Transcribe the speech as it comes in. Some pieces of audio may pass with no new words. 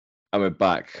And we're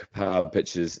back. Power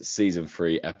Pictures Season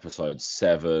 3, Episode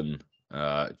 7.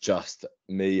 Just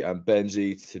me and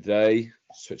Benji today.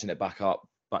 Switching it back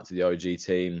to the OG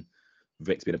team.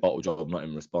 Vic's been a bottle job, not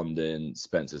even responding.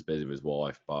 Spencer's busy with his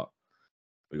wife, but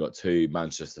we've got two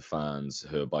Manchester fans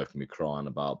who are both going to be crying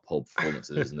about poor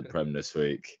performances in the Prem this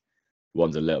week.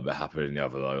 One's a little bit happier than the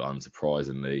other, though,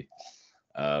 unsurprisingly.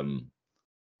 And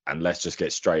let's just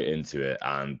get straight into it.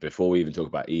 And before we even talk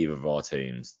about either of our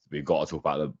teams, we've got to talk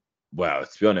about well,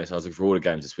 to be honest, I was looking for all the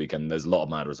games this weekend. There's a lot of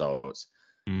mad results.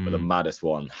 But the maddest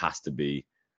one has to be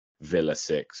Villa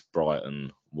 6, Brighton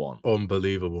 1.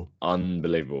 Unbelievable.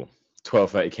 12:30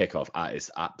 kickoff at its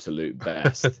absolute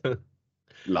best.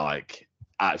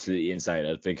 Absolutely insane.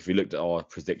 I think if you looked at our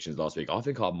predictions last week, I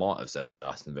think I might have said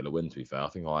Aston Villa win, to be fair. I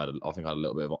think I had a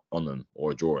little bit on them,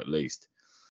 or a draw at least.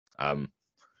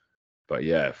 But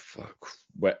yeah,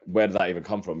 where did that even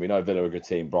come from? We know Villa are a good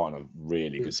team, Brighton a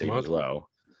really good team as well.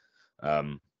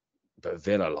 But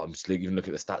Villa, I'm just even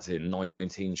looking at the stats here,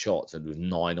 19 shots and with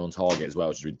 9 on target as well,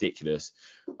 which is ridiculous.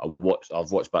 I've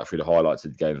watched back through the highlights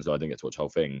of the game, so I didn't get to watch the whole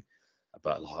thing.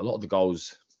 But a lot of the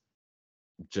goals,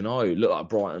 looked like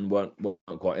Brighton weren't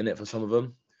quite in it for some of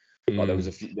them. Like there was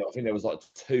a few, I think there was like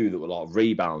 2 that were like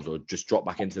rebounds or just dropped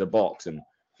back into the box and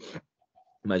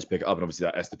managed to pick it up. And obviously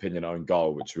that Estepinian own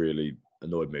goal, which really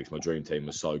annoyed me because my dream team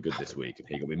was so good this week. And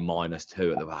he got me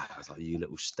 -2 at the back. I was like, you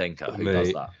little stinker. Who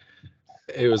does that?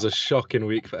 It was a shocking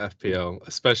week for FPL,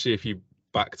 especially if you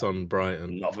backed on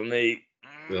Brighton. Not for me.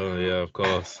 Oh, yeah, of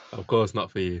course. Of course not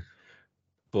for you.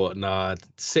 But nah,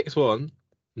 6-1,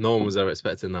 no one was ever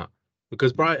expecting that.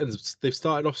 Because they've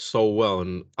started off so well,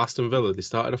 and Aston Villa, they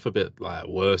started off a bit like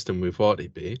worse than we thought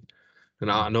they'd be. And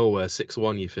out of nowhere,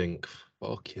 6-1, you think,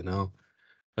 fuck,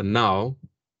 And now,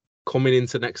 coming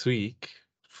into next week,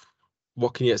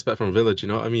 what can you expect from Villa? Do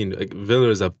you know what I mean? Like, Villa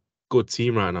is a good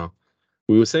team right now.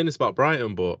 We were saying this about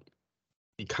Brighton, but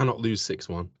you cannot lose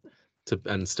 6-1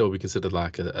 and still be considered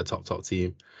like a top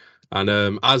team. And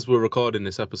as we're recording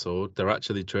this episode, they're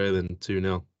actually trailing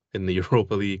 2-0 in the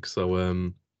Europa League. So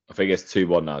I think it's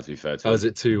 2-1 now, to be fair. Was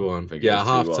it 2-1? Yeah, at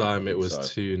half time it was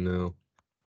 2-0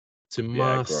 to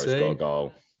Marseille. Yeah, Gross got a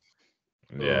goal.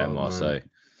 Yeah, Marseille.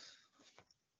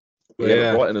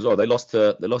 Yeah, but Brighton as well. They lost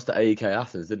to AEK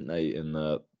Athens, didn't they, in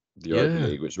the Europa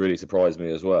League, which really surprised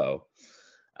me as well.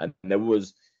 And there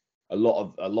was a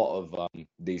lot of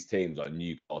these teams like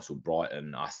Newcastle,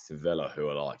 Brighton, Aston Villa, who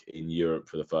are like in Europe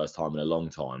for the first time in a long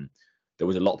time. There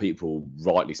was a lot of people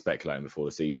rightly speculating before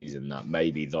the season that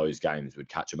maybe those games would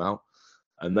catch them out.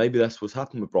 And maybe that's what's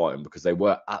happened with Brighton, because they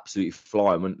were absolutely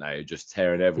flying, weren't they? Just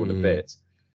tearing everyone to bits.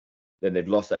 Then they've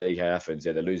lost at AEK Athens.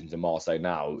 Yeah, they're losing to Marseille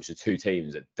now, which are 2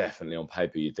 teams that definitely on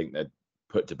paper you'd think they'd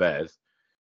put to bed.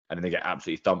 And then they get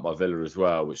absolutely thumped by Villa as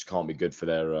well, which can't be good for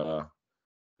their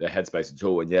headspace at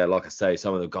all. And yeah, like I say,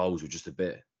 some of the goals were just a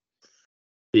bit.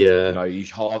 Yeah. You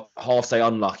half say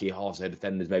unlucky, half say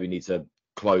defenders maybe need to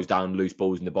close down loose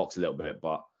balls in the box a little bit.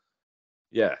 But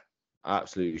yeah,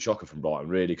 absolutely shocker from Brighton.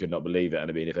 Really could not believe it. And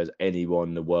I mean, if there's anyone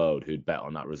in the world who'd bet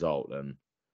on that result, then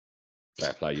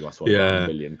fair play, you must want about £1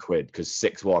 million, because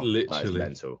 6-1, that is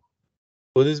mental.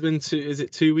 Well, there's been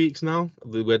 2 weeks now?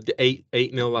 We had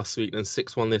 8-0 last week and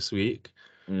 6-1 this week.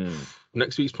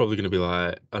 Next week's probably going to be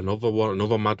like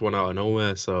another mad one out of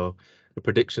nowhere. So the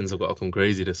predictions have got to come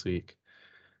crazy this week.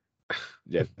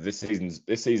 Yeah, this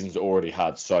season's already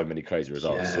had so many crazy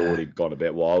results. Yeah. It's already gone a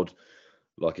bit wild.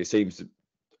 Like, it seems to,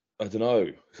 I don't know,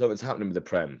 something's happening with the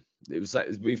Prem. It was like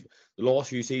the last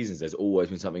few seasons, there's always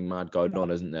been something mad going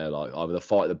on, isn't there? Like either the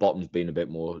fight at the bottom's been a bit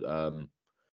more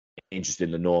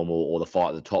interesting than normal, or the fight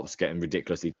at the top's getting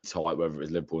ridiculously tight, whether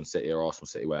it's Liverpool and City or Arsenal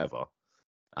City, wherever.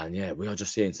 And yeah, we are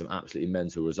just seeing some absolutely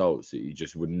mental results that you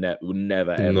just would never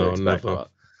ever expect. Never.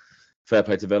 But fair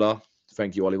play to Villa.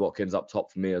 Thank you, Ollie Watkins, up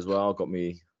top for me as well. Got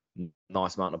me a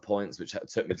nice amount of points, which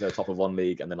took me to the top of one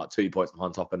league, and then like 2 points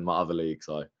behind top in my other league.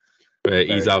 So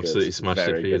he's absolutely smashed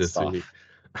it for you this week.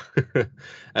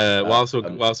 Whilst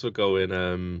we're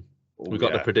going, we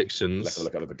got the predictions. Let's have a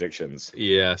look at the predictions.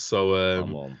 Yeah, so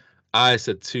come on. I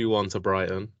said 2-1 to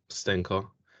Brighton, stinker.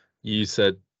 You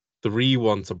said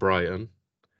 3-1 to Brighton.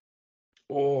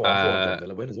 Oh, I thought I'd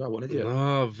Villa win as well. What did you?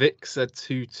 No, Vic said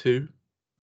 2-2,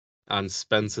 and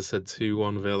Spencer said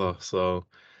 2-1 Villa. So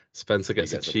Spencer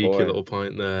gets a cheeky little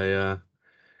point there. Yeah,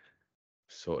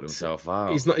 sorted himself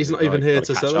out. He's not even here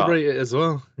to celebrate it as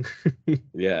well.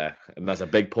 Yeah, and that's a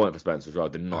big point for Spencer as well.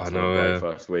 Did not celebrate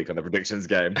first week on the predictions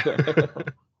game.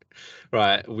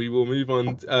 Right, we will move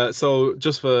on. So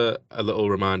just for a little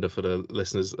reminder for the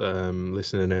listeners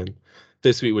listening in,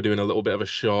 this week we're doing a little bit of a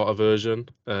shorter version.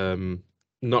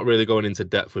 Not really going into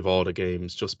depth with all the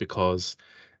games, just because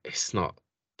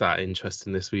that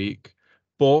interesting this week.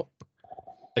 But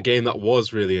a game that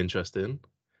was really interesting,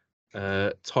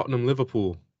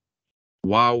 Tottenham-Liverpool.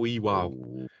 Wow.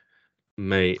 Ooh,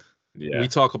 Mate, we yeah.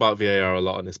 talk about VAR a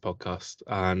lot on this podcast,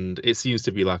 and it seems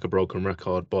to be like a broken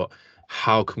record, but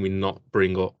how can we not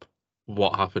bring up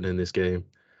what happened in this game?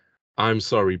 I'm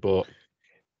sorry, but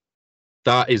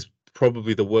that is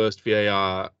probably the worst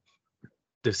VAR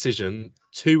decision,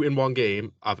 2 in one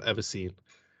game, I've ever seen.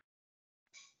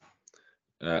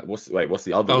 What's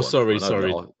the other Oh, one? sorry. I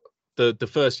know The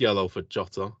first yellow for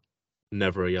Jota,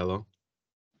 never a yellow.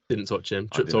 Didn't touch him,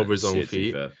 I tripped over didn't his see own it, to be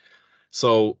feet. fair.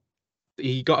 So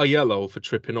he got a yellow for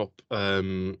tripping up.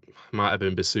 Might have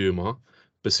been Basuma.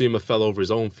 Basuma fell over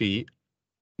his own feet,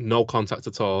 no contact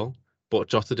at all. But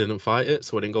Jota didn't fight it,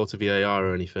 so it didn't go to VAR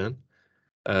or anything.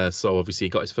 So obviously he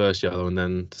got his first yellow, and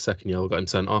then the second yellow got him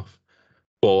sent off.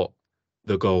 But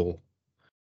the goal,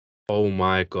 oh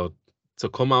my God, to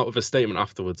come out with a statement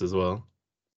afterwards as well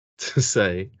to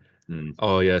say, Mm.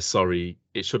 "Oh yeah, sorry,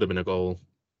 it should have been a goal.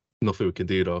 Nothing we can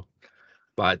do though."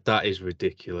 Like that is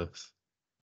ridiculous.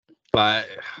 Like,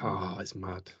 it's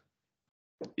mad.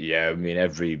 Yeah, I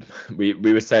mean, we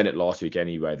were saying it last week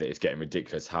anyway that it's getting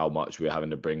ridiculous how much we're having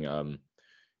to bring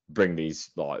these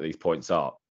points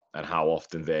up, and how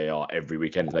often they are every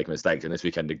weekend is making mistakes. And this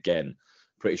weekend again,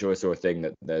 pretty sure I saw a thing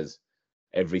that there's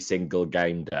every single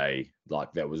game day,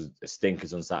 like there was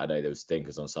stinkers on Saturday, there was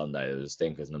stinkers on Sunday, there was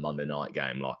stinkers in the Monday night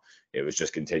game. Like it was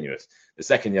just continuous. The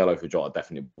second yellow for Jota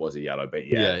definitely was a yellow, but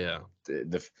Yeah.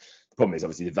 the problem is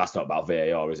obviously that's not about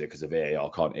VAR, is it? Because the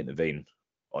VAR can't intervene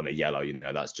on a yellow,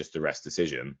 that's just the ref's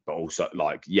decision. But also,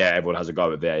 everyone has a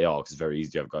go at VAR because it's very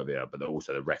easy to have a go at VAR, but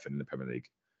also the ref in the Premier League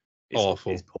is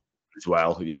Awful. poor as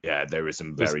well. Yeah, there is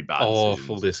some very bad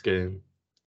awful decisions. this game.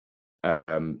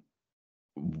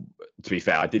 To be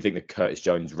fair, I did think the Curtis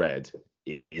Jones red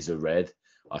is a red.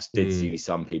 I did see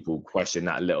some people question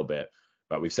that a little bit,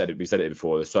 but we've said it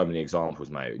before. There's so many examples,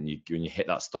 mate. And when you hit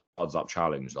that studs up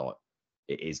challenge, like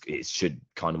it should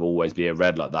kind of always be a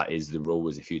red. Like that is the rule.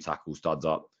 Is if you tackle studs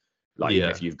up, like even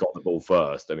if you've got the ball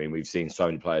first. I mean, we've seen so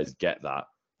many players get that.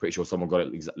 Pretty sure someone got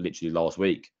it literally last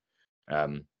week.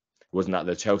 Wasn't that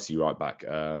the Chelsea right back?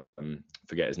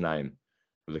 Forget his name,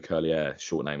 with the curly hair,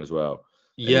 short name as well.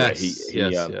 Yes.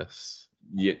 Yeah.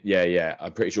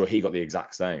 I'm pretty sure he got the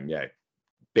exact same. Yeah,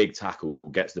 big tackle,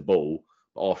 gets the ball,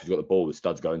 but after he's got the ball, the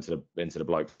studs go into the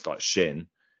bloke's like shin.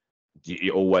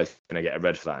 You're always going to get a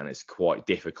red for that, and it's quite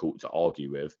difficult to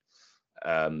argue with.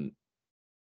 And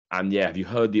yeah, have you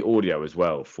heard the audio as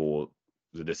well for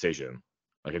the decision?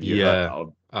 Like, have you heard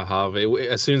that? I have.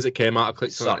 As soon as it came out, I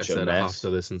clicked on it. I said, I have to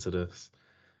listen to this.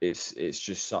 It's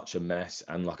just such a mess,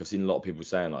 and like I've seen a lot of people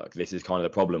saying, like this is kind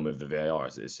of the problem with the VAR,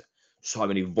 is there's so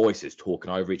many voices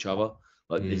talking over each other.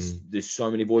 Like there's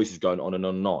so many voices going on and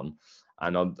on and on.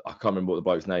 And I can't remember what the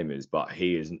bloke's name is, but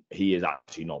he is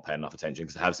actually not paying enough attention,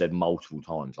 because I have said multiple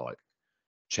times, like,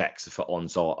 checks for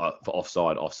onside, for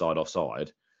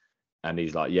offside, and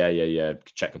he's like, yeah,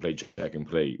 check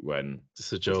complete, when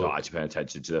it's a he's joke. not actually paying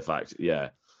attention to the fact. I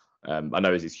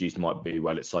know his excuse might be,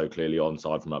 well, it's so clearly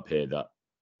onside from up here that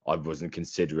I wasn't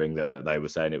considering that they were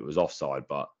saying it was offside,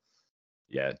 but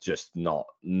yeah, just not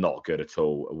good at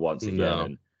all once again. No.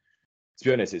 And to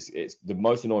be honest, it's the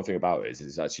most annoying thing about it is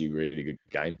it's actually a really good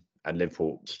game. And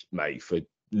Liverpool, mate, for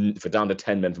down to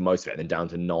 10 men for most of it, and then down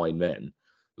to 9 men,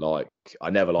 like,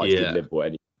 I never like to give Liverpool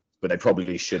any, but they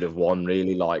probably should have won,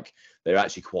 really. Like, they're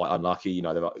actually quite unlucky.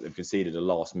 They've conceded a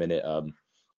last minute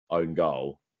own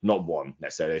goal, not one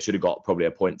necessarily. They should have got probably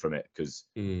a point from it, because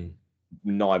 9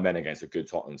 men against a good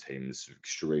Tottenham team is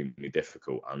extremely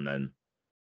difficult. And then,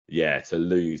 to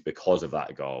lose because of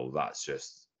that goal, that's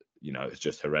just, it's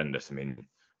just horrendous. I mean,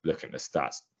 looking at the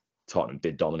stats, Tottenham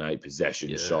did dominate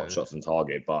possession, shots on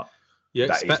target, but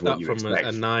that is what you expect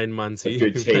from a 9-man team. A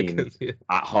good team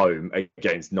at home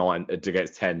against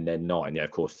 10, then 9. Yeah,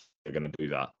 of course they're going to do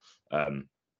that.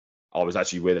 I was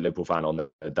actually with a Liverpool fan on the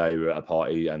day we were at a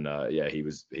party, and he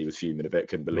was fuming a bit,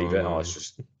 couldn't believe it. I was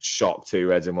just shocked. 2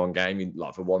 reds in one game,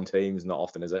 like, for one team, is not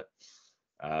often, is it?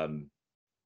 But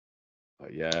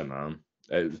yeah, man,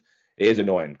 it is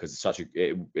annoying, because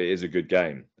it is a good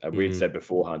game. We'd said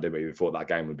beforehand, didn't we? We thought that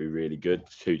game would be really good.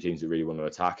 2 teams that really want to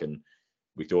attack, and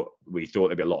we thought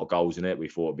there'd be a lot of goals in it. We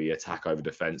thought it'd be attack over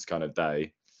defense kind of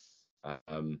day.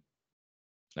 And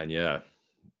yeah,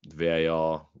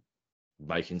 VAR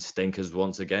making stinkers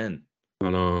once again. I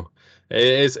know.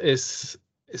 It's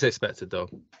expected though.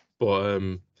 But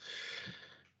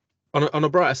on a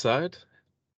brighter side,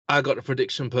 I got the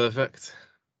prediction perfect.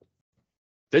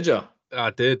 Did you?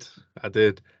 I did.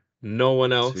 No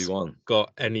one else 2-1.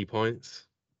 got any points.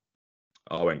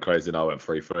 I went crazy and I went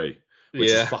 3-3. which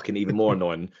is fucking even more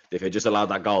annoying. If they just allowed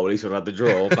that goal, at least we'd have had the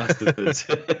draw, bastards.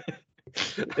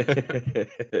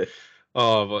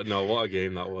 Oh, but no, what a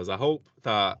game that was. I hope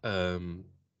that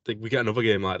we get another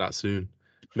game like that soon.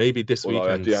 Maybe this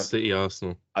weekend, City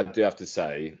Arsenal. I do have to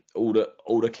say, all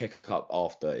the kick up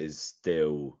after is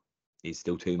still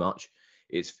too much.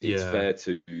 It's fair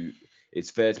to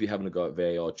be having a go at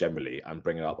VAR generally and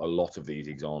bringing up a lot of these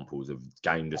examples of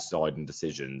game deciding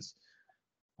decisions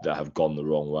that have gone the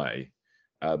wrong way.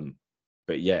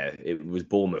 But yeah, it was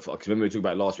Bournemouth. Because when we were talking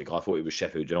about it last week, I thought it was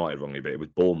Sheffield United wrongly, but it was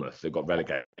Bournemouth that got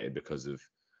relegated because of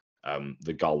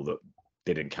the goal that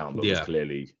didn't count, but was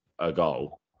clearly a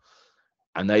goal.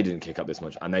 And they didn't kick up this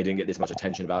much, and they didn't get this much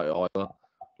attention about it either.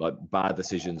 Like, bad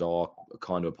decisions are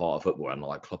kind of a part of football, and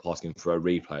like Klopp asking for a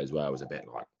replay as well was a bit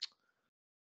like,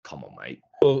 come on, mate.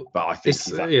 Well, but I think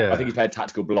I think he's played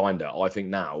tactical blinder. I think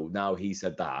now he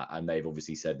said that, and they've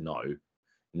obviously said no.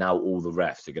 Now all the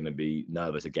refs are going to be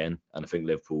nervous again, and I think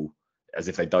Liverpool, as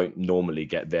if they don't normally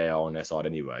get VAR on their side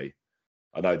anyway.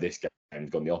 I know this game's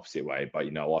gone the opposite way, but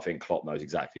I think Klopp knows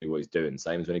exactly what he's doing.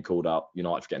 Same as when he called out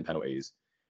United for getting penalties.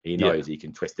 He knows he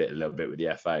can twist it a little bit with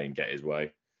the FA and get his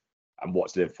way. And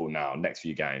watch Liverpool now, next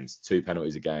few games, 2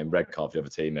 penalties a game, red card for the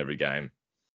other team every game.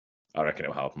 I reckon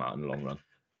it'll help them out in the long run.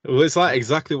 Well, it's like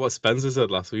exactly what Spencer said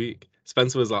last week.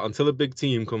 Spencer was like, until a big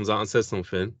team comes out and says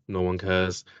something, no one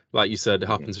cares. Like you said, it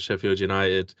happened to Sheffield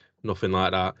United, nothing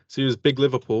like that. So he was big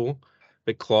Liverpool,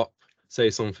 big Klopp, say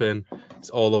something.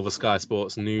 It's all over Sky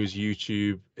Sports, news,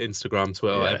 YouTube, Instagram,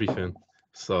 Twitter, everything.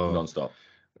 So non-stop.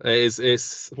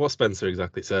 It's what Spencer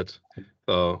exactly said.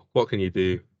 So what can you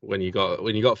do when you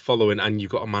got following and you've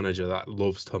got a manager that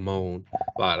loves to moan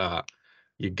like that?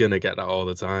 You're gonna get that all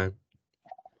the time.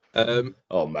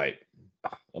 Oh mate,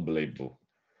 unbelievable!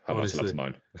 How much I love to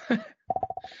moan.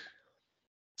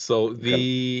 So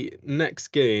the next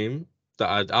game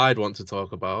that I'd want to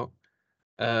talk about,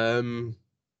 I'm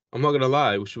not gonna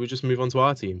lie. Should we just move on to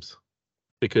our teams?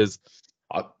 Because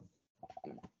no.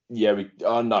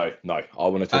 I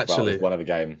want to talk about this one other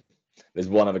game. There's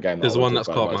one other game. There's one that's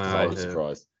caught my eye. I was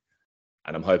surprised,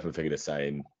 and I'm hoping for the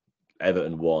same.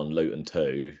 Everton 1, Luton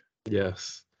 2.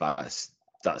 Yes,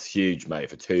 that's huge, mate,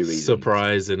 for 2 reasons.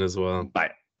 Surprising as well.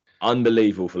 Mate,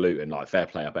 unbelievable for Luton. Like, fair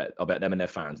play. I bet them and their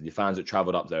fans, and the fans that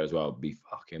travelled up there as well, would be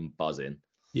fucking buzzing.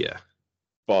 Yeah.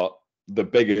 But the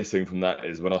biggest thing from that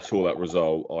is when I saw that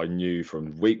result, I knew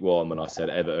from week 1 when I said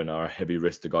Everton are a heavy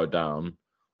risk to go down.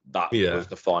 That was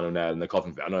the final nail in the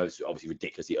coffin. I know it's obviously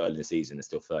ridiculously early in the season. There's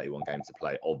still 31 games to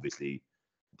play. Obviously,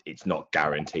 it's not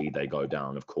guaranteed they go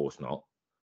down. Of course not.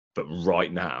 But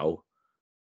right now,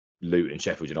 Luton,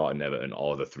 Sheffield United, and Everton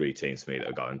are the 3 teams for me that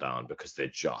are going down because they're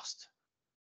just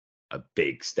a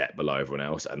big step below everyone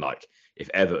else. And like,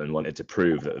 if Everton wanted to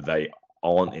prove that they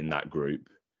aren't in that group,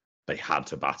 they had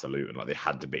to batter Luton. Like, they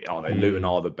had to be. Aren't they? Luton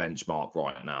are the benchmark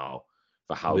right now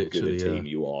for how good a team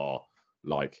you are.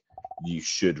 Like, you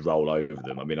should roll over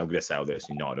them. I mean, I'm going to say all this,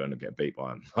 United don't get beat by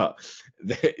them, but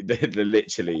they're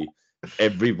literally,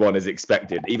 everyone is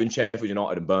expected. Even Sheffield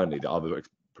United and Burnley, the other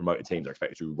promoted teams, are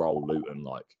expected to roll Luton.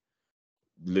 Like,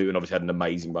 Luton obviously had an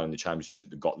amazing run in the Championship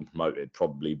that got them promoted,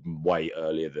 probably way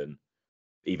earlier than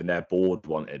even their board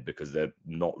wanted, because they're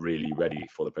not really ready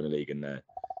for the Premier League in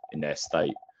their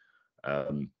state.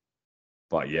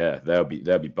 But yeah, they'll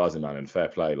be buzzing, man, and fair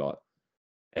play. Like,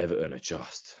 Everton are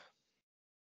just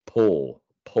poor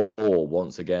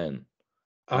once again.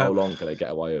 How long can they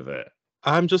get away with it?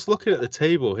 I'm just looking at the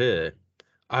table here.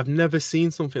 I've never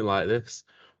seen something like this.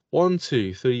 1,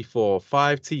 2, 3, 4,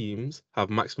 5 teams have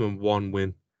maximum 1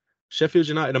 win. Sheffield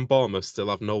United and Bournemouth still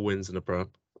have no wins in the Prem,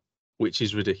 which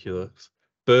is ridiculous.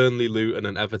 Burnley, Luton,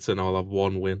 and Everton all have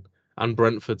 1 win, and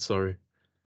Brentford. Sorry.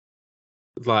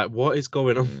 Like, what is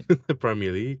going on in the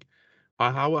Premier League?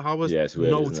 How is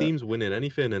no teams winning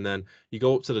anything? And then you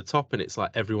go up to the top and it's like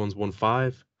everyone's won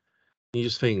 5. You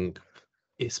just think,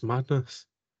 it's madness.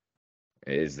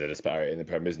 It is the disparity in the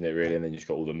Premier, isn't it, really? And then you've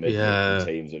got all the mid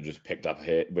teams that have just picked up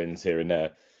wins here and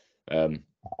there.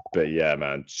 But yeah,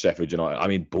 man, Sheffield United. I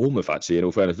mean, Bournemouth, actually, in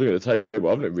all fairness, look at the table.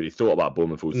 I haven't really thought about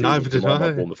Bournemouth all season. Neither did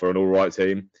I. Bournemouth are an all right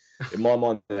team. In my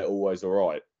mind, they're always all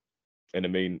right. And I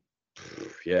mean,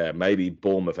 yeah, maybe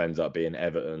Bournemouth ends up being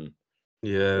Everton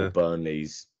or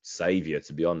Burnley's saviour,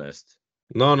 to be honest.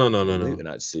 No.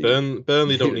 Actually,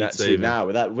 Burnley don't need saving. Now,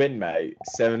 with that win, mate,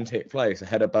 17th place,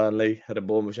 ahead of Burnley, ahead of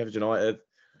Bournemouth, Sheffield United.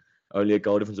 Only a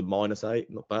goal difference of -8.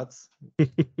 Not bad.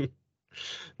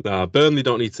 Nah, Burnley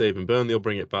don't need saving. Burnley will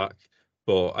bring it back.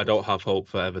 But I don't have hope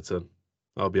for Everton.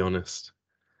 I'll be honest.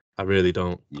 I really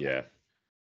don't. Yeah.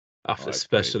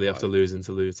 Especially after losing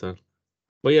to Luton.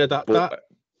 But yeah, that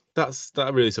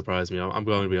That really surprised me. I'm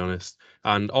going to be honest.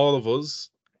 And all of us,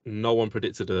 no one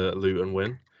predicted a Luton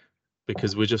win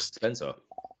because we just Spencer.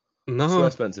 I no,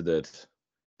 swear Spencer did.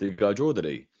 Did he go draw? Did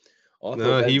he?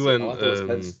 he went. I thought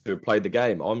Spencer played the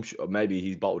game. I'm sure maybe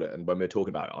he's bottled it. And when we were talking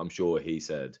about it, I'm sure he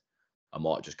said, "I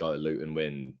might just go to Luton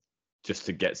win just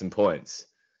to get some points."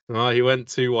 No, he went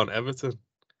 2-1 Everton.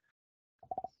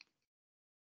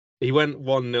 He went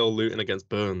 1-0 Luton against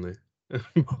Burnley.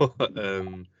 But,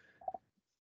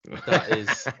 that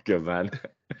is good, man.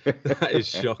 that is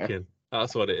shocking.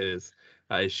 That's what it is.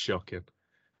 That is shocking.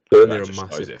 Burnley They're a just shows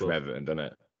massive it club. from Everton, doesn't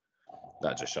it?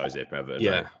 That just shows it from Everton.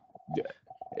 Yeah. Mate.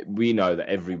 We know that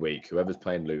every week, whoever's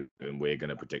playing Luton, we're going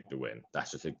to predict the win.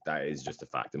 That is just a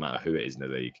fact, no matter who it is in the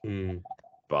league.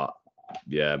 But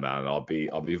yeah, man, I'll be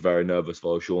very nervous if I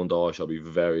was Sean Dyche. I'll be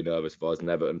very nervous if I was an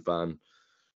Everton fan.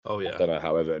 Oh yeah. I don't know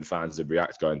how Everton fans would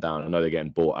react going down. I know they're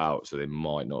getting bought out, so they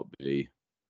might not be.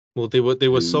 Well, they were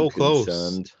so close.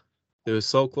 Concerned. They were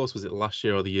so close. Was it last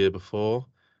year or the year before?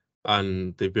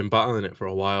 And they've been battling it for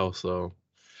a while. So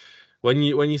when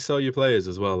you sell your players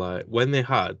as well, like when they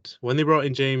brought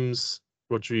in James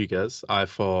Rodriguez, I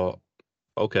thought,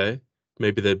 okay,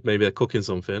 maybe they're cooking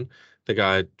something. The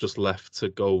guy just left to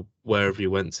go wherever he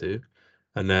went to,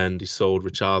 and then they sold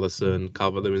Richarlison.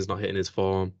 Calvert-Lewin's not hitting his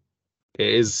form.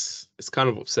 It's kind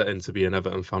of upsetting to be an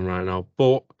Everton fan right now,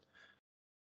 but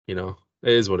you know,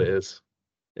 it is what it is.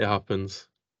 It happens.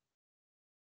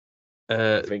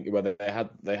 I think whether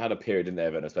they had a period in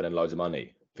there of spending loads of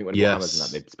money. I think when they bought Amazon,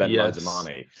 they spent loads of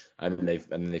money, and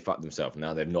then they fucked themselves.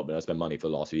 Now they've not been able to spend money for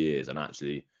the last few years. And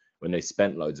actually, when they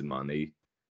spent loads of money,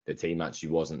 the team actually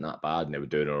wasn't that bad, and they were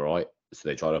doing all right. So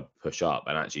they tried to push up,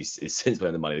 and actually, since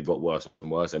spending the money, they've got worse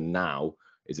and worse. And now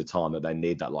is a time that they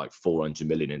need that like 400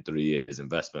 million in 3 years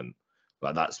investment.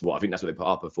 Like that's what they put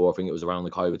up before. I think it was around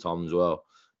the COVID time as well,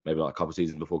 maybe like a couple of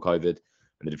seasons before COVID.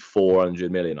 And they did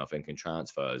 400 million, I think, in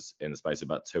transfers in the space of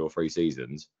about 2 or 3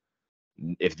 seasons.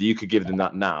 If you could give them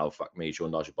that now, fuck me,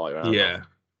 Sean Dyche should bite your hand off.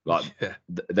 Like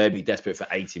they'd be desperate for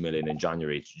 80 million in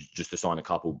January just to sign a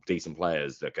couple decent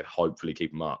players that could hopefully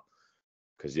keep them up.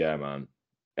 Because yeah, man,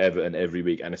 Everton every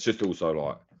week, and it's just also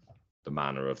like the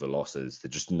manner of the losses. They're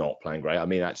just not playing great. I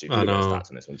mean, actually, if you look at the stats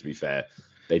on this one, to be fair,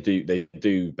 they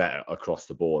do better across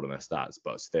the board on their stats,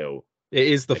 but still. It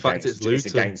is the fact it's Luton. It's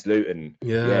against Luton.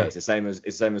 Yeah, it's the same as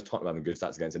Tottenham having good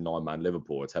stats against a 9-man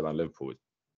Liverpool or 10-man Liverpool.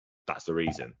 That's the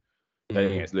reason.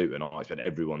 Playing against Luton, I expect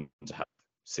everyone to have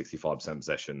 65%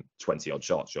 possession, 20 odd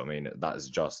shots. You know what I mean?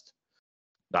 That's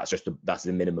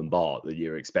the minimum bar that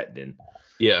you're expecting.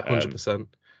 Yeah, 100%.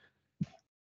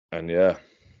 And yeah,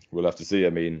 we'll have to see. I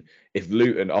mean, if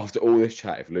Luton, after all this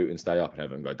chat, if Luton stay up and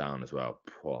Everton go down as well,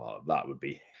 that would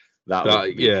be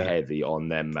heavy on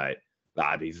them, mate.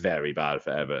 That'd be very bad for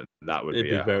Everton. That would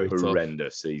be a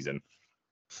horrendous season.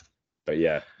 But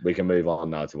yeah, we can move on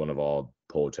now to one of our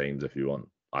poor teams if you want.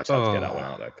 I just have to get that one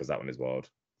out there because that one is wild.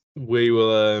 We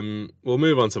will we'll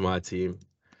move on to my team.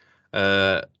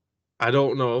 I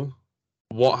don't know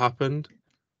what happened.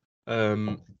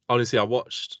 Honestly, I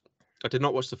did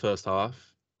not watch the first half.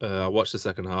 I watched the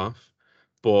second half.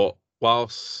 But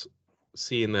whilst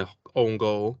seeing the own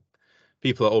goal,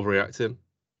 people are overreacting.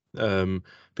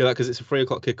 Feel like because it's a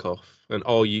 3:00 kickoff, and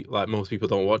most people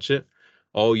don't watch it.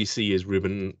 All you see is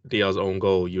Ruben Diaz's own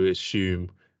goal. You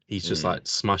assume he's just like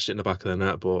smashed it in the back of the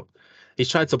net, but he's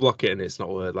tried to block it and it's not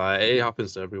worked. Like it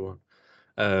happens to everyone.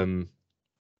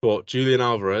 But Julian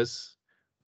Alvarez,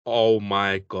 oh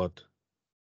my god,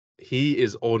 he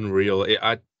is unreal.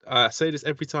 I say this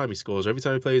every time he scores, every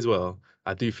time he plays well.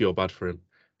 I do feel bad for him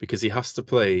because he has to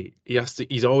play.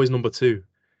 He's always number 2.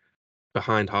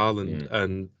 Behind Haaland,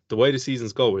 and the way the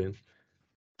season's going,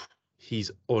 he's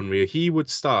unreal. He would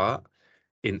start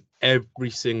in every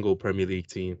single Premier League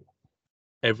team,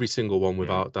 every single one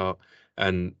without doubt.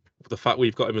 And the fact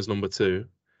we've got him as number 2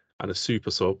 and a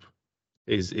super sub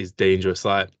is dangerous.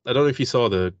 Like I don't know if you saw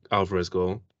the Alvarez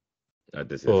goal.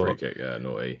 This is a free kick, yeah,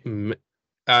 naughty.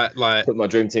 Like put my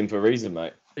dream team for a reason,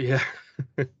 mate. Yeah,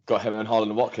 got him and Haaland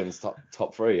and Watkins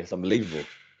top 3. It's unbelievable.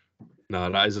 No,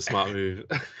 that is a smart move.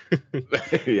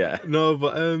 Yeah. No,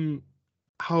 but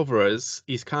Alvarez,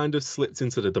 he's kind of slipped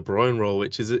into the De Bruyne role,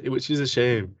 which is a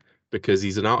shame because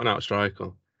he's an out-and-out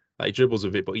striker. Like he dribbles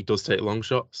with it, but he does take long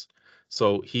shots.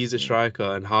 So he's a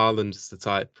striker, and Haaland is the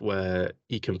type where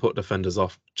he can put defenders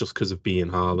off just because of being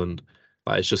Haaland.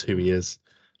 Like it's just who he is.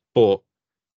 But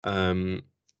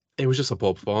it was just a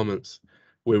poor performance.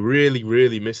 We're really,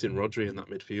 really missing Rodri in that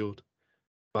midfield.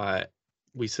 Like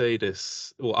we say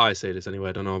this, well, I say this anyway.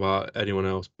 I don't know about anyone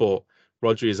else, but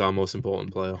Rodri is our most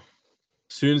important player.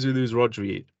 As soon as we lose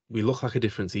Rodri, we look like a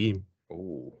different team.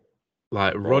 Ooh.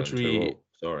 Like Rodri,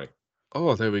 Sorry.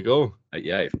 Oh, there we go.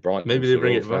 88th. Brighton. Maybe they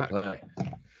bring it back.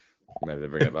 Maybe they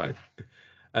bring it back.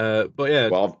 But yeah,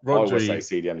 well, I always say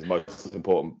Rodri, CDM's most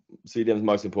important. CDM's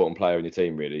most important player in your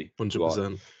team, really.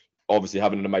 100%. Obviously,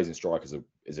 having an amazing striker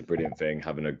is a brilliant thing.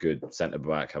 Having a good centre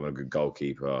back, having a good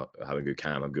goalkeeper, having a good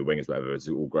cam, having good wingers, whatever, it's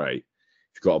all great.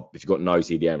 If you've got no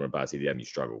CDM or a bad CDM, you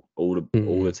struggle. All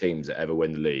the teams that ever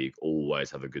win the league always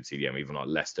have a good CDM. Even like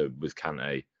Leicester with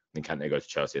Kante, and Kante goes to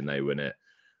Chelsea and they win it.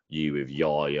 You with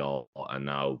Yaya and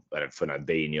now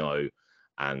Fernandinho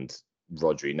and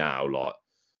Rodri now, like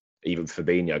even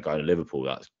Fabinho going to Liverpool,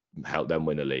 that's helped them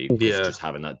win the league. Yeah. Just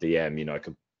having that DM, you know,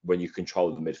 when you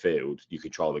control the midfield, you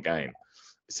control the game.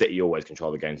 City always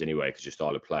control the games anyway because your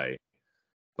style of play,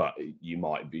 but you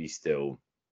might be still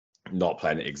not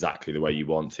playing it exactly the way you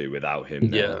want to without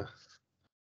him there.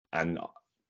 And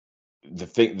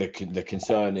the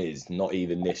concern is not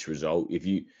even this result. If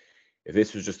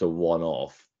this was just a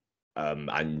one-off,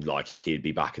 and like he'd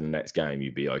be back in the next game,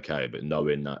 you'd be okay. But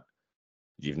knowing that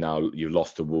you've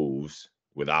lost to Wolves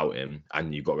without him,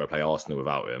 and you've got to go play Arsenal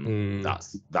without him,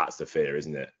 that's the fear,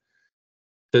 isn't it?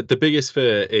 The biggest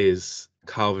fear is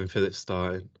Calvin Phillips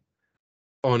starting.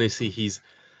 Honestly, he's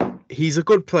a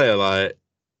good player. Like,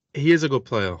 he is a good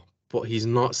player, but he's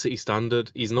not City standard.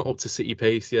 He's not up to City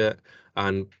pace yet.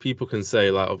 And people can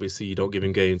say, like, obviously you don't give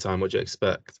him game time. What do you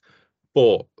expect?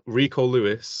 But Rico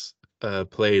Lewis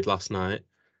played last night,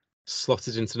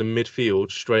 slotted into the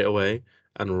midfield straight away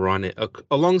and ran it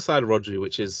alongside Rodri,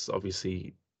 which is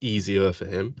obviously easier for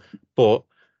him. But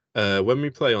when we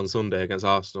play on Sunday against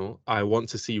Arsenal, I want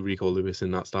to see Rico Lewis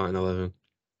in that starting 11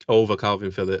 over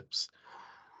Calvin Phillips,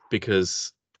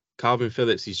 because Calvin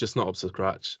Phillips, he's just not up to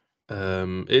scratch.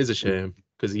 It is a shame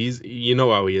because you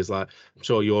know how he is. Like, I'm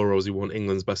sure Euros, he won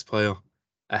England's best player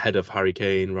ahead of Harry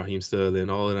Kane, Raheem Sterling,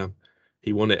 all of them.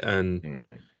 He won it, and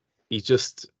he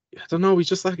just, I don't know, he's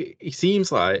just like, he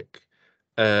seems like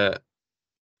a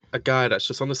guy that's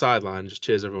just on the sideline, just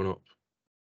cheers everyone up,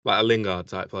 like a Lingard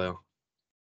type player.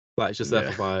 Like, it's just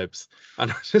there for vibes.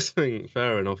 And I just think,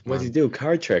 fair enough, man. What does he do?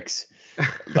 Card tricks.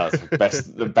 That's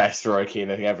the best striking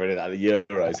thing ever in the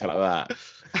Euros, something like that.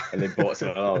 And they brought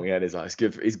someone along, and it's like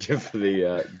it's good for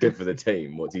the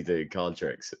team. What do you do? Card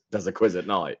tricks. Does a quiz at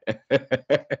night.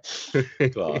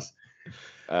 Class.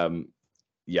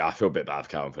 Yeah, I feel a bit bad for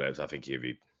Calvin Phillips. I think he'd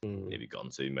be gone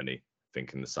too many. I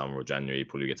think in the summer or January he'd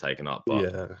probably get taken up.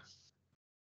 But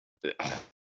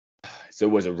it's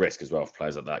always a risk as well for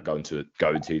players like that going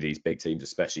to these big teams,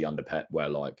 especially under Pep, where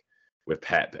like with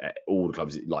Pep, all the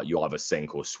clubs, like, you either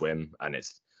sink or swim, and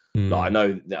it's like, I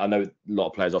know a lot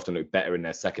of players often look better in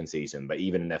their second season, but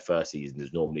even in their first season,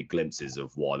 there's normally glimpses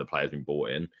of why the player's been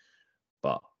brought in.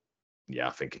 But yeah,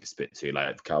 I think it's a bit too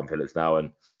late for Calvin Phillips now,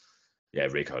 and yeah,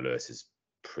 Rico Lewis is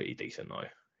pretty decent though.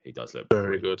 He does look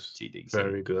very good, decent.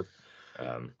 very good.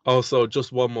 Also,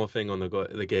 just one more thing on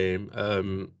the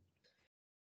game.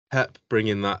 Pep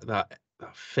bringing that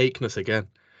fakeness again.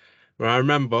 I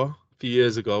remember a few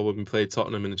years ago when we played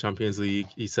Tottenham in the Champions League,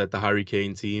 he said the Harry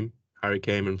Kane team, Harry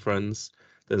Kane and friends.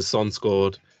 Then Son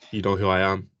scored, you know who I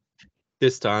am.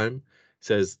 This time, he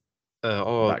says,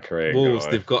 Wolves,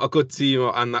 they've got a good team,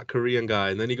 and that Korean guy.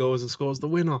 And then he goes and scores the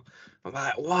winner. I'm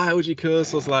like, why would you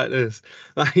curse us like this?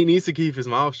 Like, he needs to keep his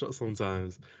mouth shut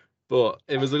sometimes. But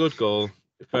it was a good goal.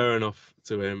 Fair enough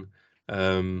to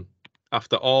him.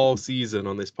 After all season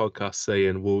on this podcast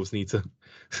saying Wolves need to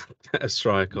get a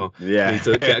striker, need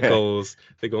to get goals,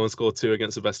 they go and score 2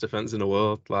 against the best defence in the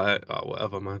world. Like,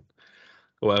 whatever, man.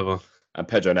 Whatever. And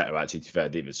Pedro Neto, actually, to be fair,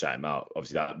 didn't even shout him out.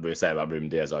 Obviously, that we were saying about Ruben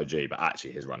Diaz OG, but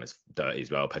actually his run is dirty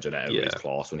as well. Pedro Neto is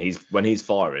class when he's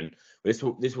firing. This is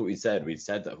what we said. We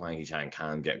said that Hwang Hee-chan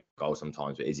can get goals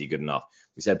sometimes, but is he good enough?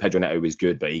 We said Pedro Neto is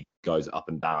good, but he goes up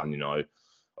and down. You know,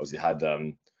 obviously had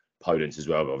Poland as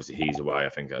well, but obviously he's away. I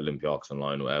think at Olympiacos on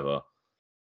loan or whatever.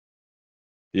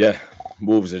 Yeah,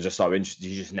 Wolves are just so interesting.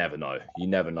 You just never know. You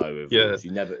never know with Wolves.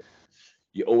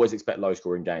 You always expect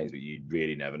low-scoring games, but you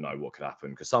really never know what could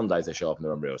happen. Because some days they show up and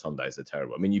they're unreal, some days they're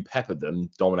terrible. I mean, you peppered them,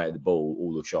 dominated the ball,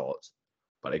 all the shots,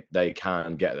 but they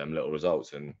can get them little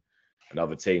results. And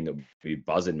another team that would be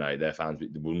buzzing, mate, their fans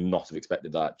will not have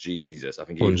expected that. Jesus, I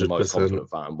think even the most confident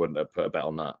fan wouldn't have put a bet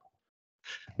on that.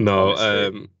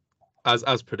 No,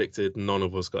 as predicted, none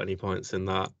of us got any points in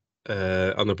that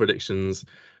on the predictions,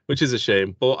 which is a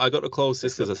shame. But I got the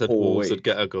closest because I said Wolves would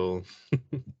get a goal.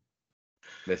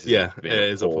 This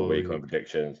is a poor week on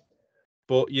predictions.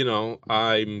 But, you know,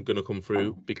 I'm going to come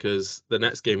through because the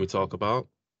next game we talk about,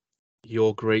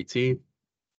 your great team,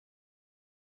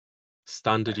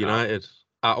 Standard United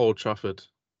at Old Trafford.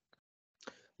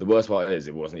 The worst part is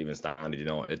it wasn't even Standard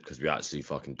United because we actually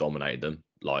fucking dominated them.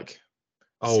 Like,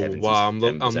 Oh wow, I'm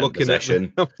 77% looking at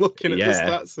possession. I'm looking at the Yeah.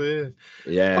 stats here.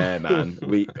 Yeah, man.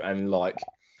 We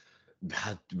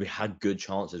had good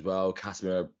chances as well.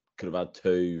 Casemiro could have had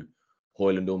two.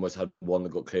 Højlund almost had one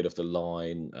that got cleared off the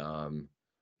line. I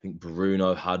think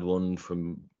Bruno had one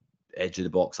from edge of the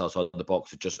box, outside of the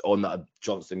box, just on that.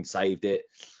 Johnson saved it.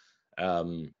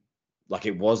 Like,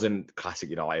 it wasn't classic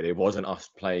United. It wasn't us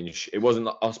playing. It wasn't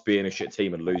us being a shit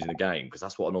team and losing the game, because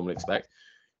that's what I normally expect.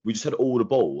 We just had all the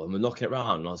ball and we're knocking it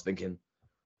around. And I was thinking,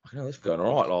 I know this is going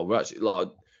all right. Like, we're actually, like,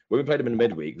 when we played them in the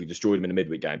midweek, we destroyed them in the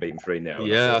midweek game, beat them 3-0.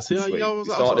 Yeah, Sweet. that's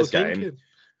what I was thinking.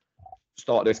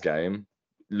 Start this game,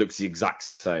 looks the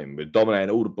exact same. We're dominating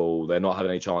all the ball. They're not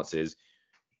having any chances,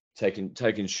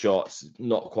 taking shots,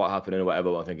 not quite happening or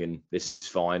whatever. I'm thinking, this is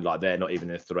fine. Like, they're not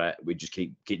even a threat. We just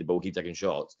keep the ball, keep taking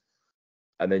shots.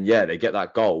 And then, yeah, they get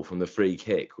that goal from the free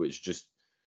kick, which just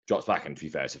drops back. And to be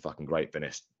fair, it's a fucking great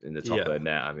finish in the top of the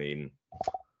net. I mean,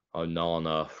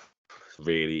 Onana,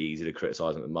 really easy to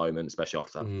criticise at the moment, especially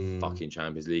after that fucking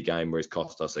Champions League game where he's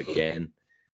cost us again.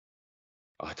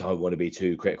 I don't want to be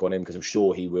too critical on him, because I'm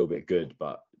sure he will be good,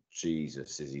 but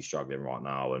Jesus, is he struggling right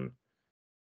now? And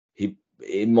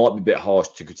it might be a bit harsh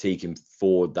to critique him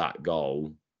for that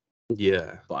goal.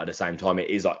 Yeah, but at the same time, it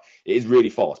is really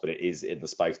fast, but it is in the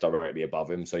space directly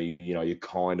above him. So you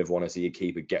kind of want to see your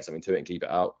keeper get something to it and keep it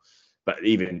out. But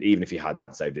even if he had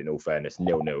saved it, in all fairness,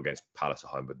 0-0 against Palace at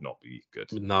home would not be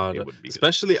good. no, it wouldn't be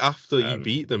especially good. after you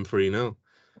beat them 3-0.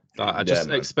 I just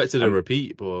expected a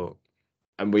repeat, but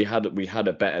and we had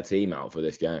a better team out for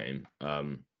this game.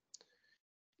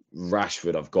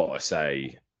 Rashford, I've got to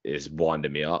say, is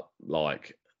winding me up.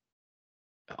 Like,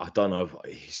 I don't know,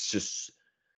 he's just.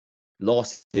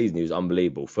 Last season, he was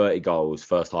unbelievable. 30 goals,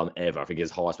 first time ever. I think his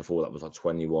highest before that was like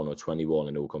 21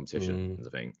 in all competitions, I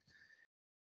think.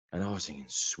 And I was thinking,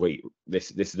 sweet, this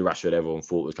is the Rashford everyone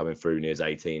thought was coming through near his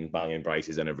 18, banging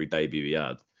braces on every debut he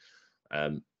had.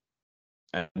 And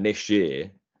this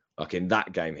year, like in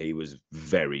that game, he was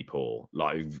very poor,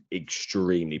 like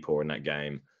extremely poor in that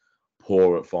game.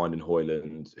 Poor at finding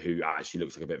Højlund, who actually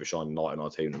looks like a bit of a shining light on our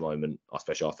team at the moment,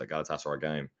 especially after that Galatasaray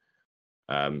game.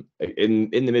 In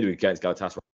the midweek against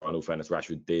Galatasaray, in all fairness,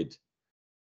 Rashford did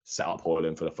set up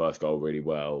Højlund for the first goal really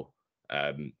well.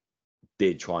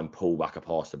 Did try and pull back a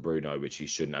pass to Bruno, which he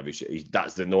shouldn't have.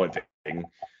 That's the annoying thing.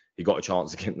 He got a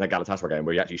chance against the Galatasaray game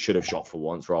where he actually should have shot for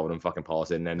once rather than fucking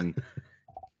passing. Then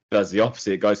does the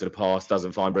opposite, goes to the pass,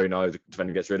 doesn't find Bruno, the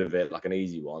defender gets rid of it like an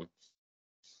easy one.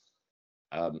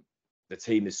 The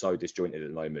team is so disjointed at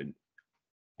the moment.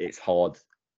 It's hard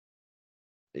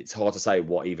to say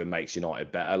what even makes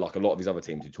United better. Like a lot of these other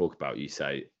teams you talk about, you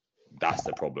say, that's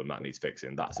the problem, that needs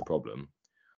fixing, that's the problem.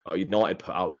 United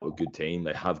put out a good team.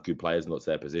 They have good players in lots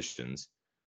of their positions.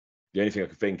 The only thing I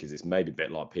can think is it's maybe a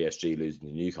bit like PSG losing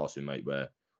to Newcastle, mate, where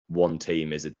one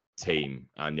team is a team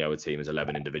and the other team is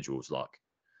 11 individuals. Like,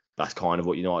 that's kind of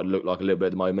what United look like a little bit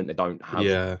at the moment. They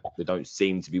don't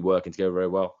seem to be working together very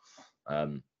well.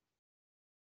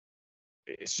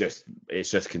 It's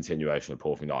just continuation of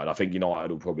poor from United. I think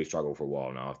United will probably struggle for a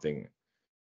while now. I think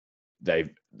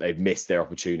they've missed their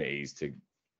opportunities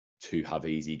to have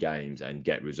easy games and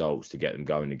get results to get them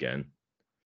going again.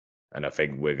 And I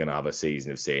think we're going to have a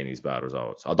season of seeing these bad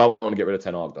results. I don't want to get rid of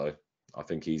Ten Hag though. I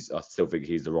still think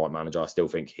he's the right manager. I still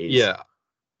think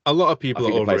a lot of people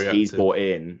are overreacting. He's brought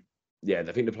in. Yeah,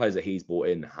 I think the players that he's brought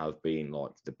in have been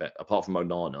like the best, apart from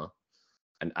Onana,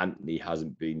 and Anthony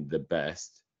hasn't been the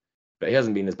best. But he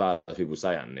hasn't been as bad as people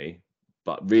say, Anthony.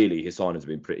 But really, his signings have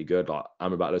been pretty good. Like,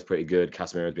 Amrabat's pretty good.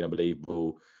 Casemiro has been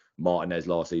unbelievable. Martinez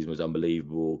last season was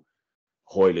unbelievable.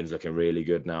 Højlund's looking really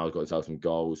good now. He's got himself some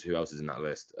goals. Who else is in that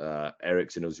list?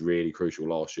 Eriksen was really crucial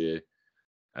last year.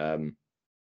 I'm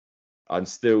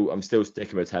still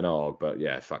sticking with Ten Hag, but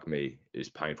yeah, fuck me. It's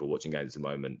painful watching games at the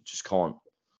moment. Just can't.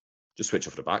 Just switch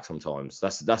off the back sometimes.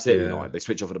 That's it. Yeah. United. They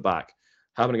switch off at the back.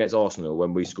 Happened against Arsenal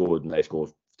when we scored and they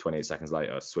scored 28 seconds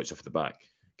later. Switch off at the back.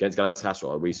 Against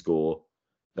Galatasaray, we score.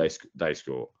 They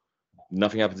score.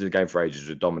 Nothing happens in the game for ages.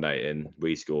 We're dominating.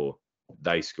 We score.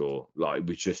 They score. Like,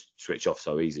 we just switch off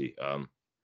so easy.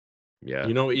 Yeah.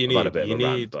 You know what you need? Had a bit of a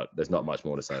rant, but there's not much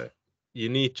more to say. You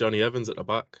need Johnny Evans at the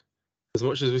back. As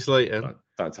much as we slate him.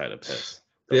 Don't take the piss.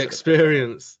 The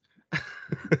experience.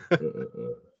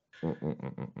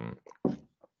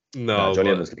 No, Johnny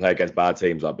Evans can play against bad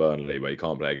teams like Burnley, where you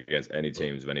can't play against any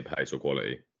teams of any pace or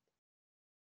quality.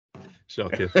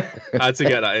 Shocking. I had to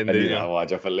get that in, didn't you? Know,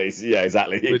 Jeff, at least. Yeah,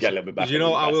 exactly. Get a little bit back. You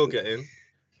know what I will get in?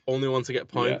 Only one to get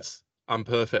points. Yeah. I'm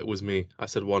perfect was me. I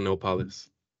said 1-0 Palace.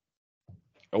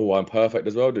 Oh, I'm perfect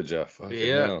as well, did you?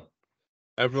 Yeah. Hell.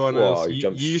 Everyone else. You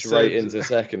jumped straight into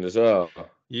second as well.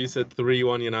 You said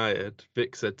 3-1 United.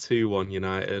 Vic said 2-1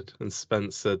 United, and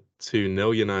Spence said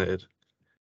 2-0 United.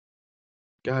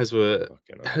 Guys were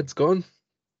heads gone.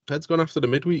 Heads gone after the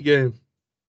midweek game.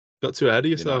 Got too ahead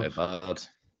of yourself. United bad.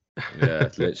 Yeah,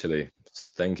 it's literally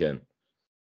stinking.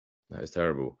 That is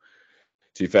terrible.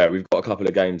 To be fair, we've got a couple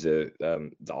of games that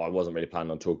I wasn't really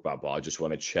planning on talking about, but I just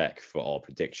want to check for our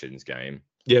predictions game.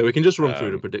 Yeah, we can just run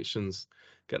through the predictions,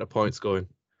 get the points going.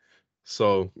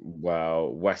 So,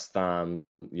 well, West Ham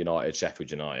United, Sheffield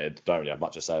United. Don't really have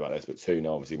much to say about this, but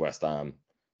 2-0, obviously West Ham.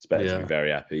 Spence will be very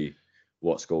happy.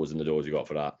 What scores in the doors you got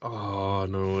for that? Oh,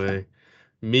 no way.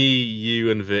 Me,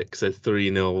 you, and Vic said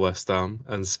 3-0 West Ham,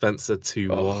 and Spence said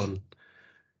 2-1.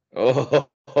 Oh.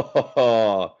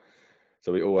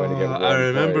 So we all only get 1 I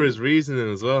remember point. his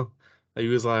reasoning as well. He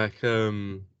was like,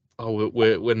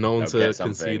 we're known to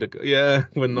concede. Yeah,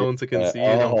 we're known to concede.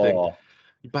 I'm thinking,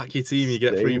 you back your team, you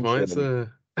get 3 points.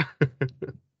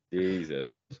 Jesus.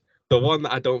 The one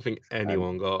that I don't think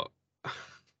anyone got.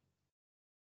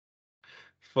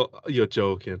 You're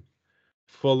joking.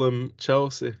 Fulham,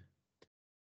 Chelsea.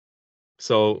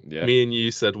 So me and you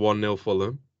said 1-0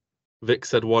 Fulham. Vic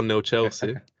said 1-0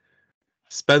 Chelsea.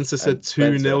 Spencer said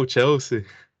 2-0 Chelsea.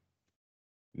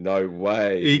 No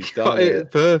way. He got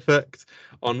it perfect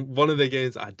on one of the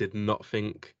games I did not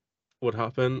think would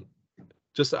happen.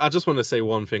 I just want to say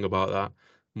one thing about that.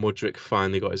 Mudryk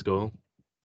finally got his goal.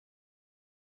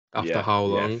 After how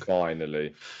long? Yeah,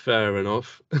 finally. Fair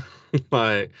enough.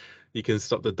 Like, you can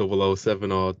stop the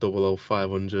 007 or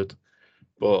 00500.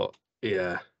 But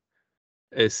yeah,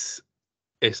 it's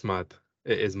mad.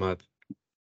 It is mad.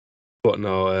 But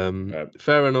no,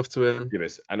 fair enough to him.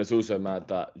 And it's also mad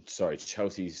that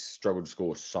Chelsea struggled to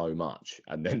score so much,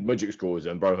 and then Mudryk scores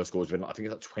and Broja scores within I think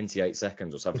it's like 28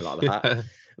 seconds or something like that. Yeah.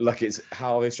 Like, it's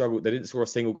how they struggled. They didn't score a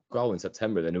single goal in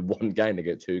September. Then in one game they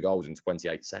get 2 goals in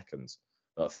 28 seconds.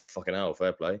 Like, fucking hell,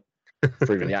 fair play.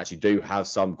 Proving they actually do have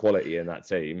some quality in that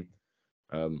team.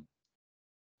 And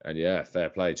yeah, fair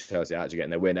play. Chelsea actually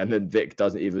getting their win, and then Vic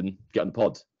doesn't even get on the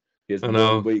pod. He has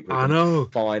 1 week where he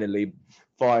finally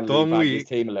back his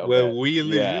team a little where bit. We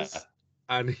lose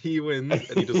and he wins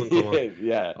and he doesn't come on.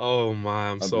 Yeah. Oh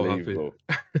man, I'm so happy.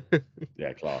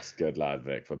 Yeah, class. Good lad,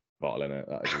 Vic, for bottling it.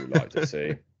 That is what we like to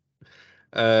see.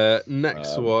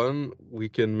 Next one, we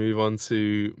can move on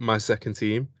to my second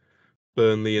team,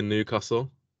 Burnley and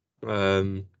Newcastle.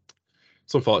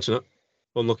 It's unfortunate.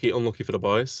 Unlucky for the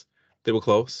boys. They were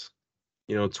close.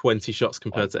 20 shots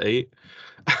compared to 8.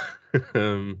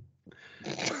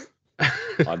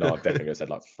 I know I've definitely said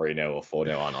like 3-0 or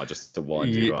 4-0, and I just to wind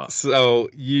you up. So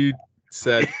you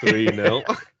said 3-0.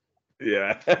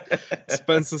 Yeah.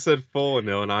 Spencer said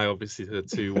 4-0, and I obviously said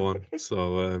 2-1.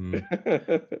 So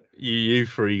you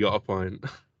 3 got a point.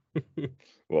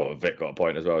 Well, Vic got a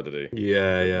point as well, did he?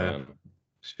 Yeah, Man.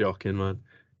 Shocking, man.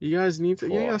 You guys need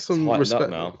to have some respect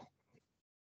now.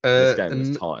 This game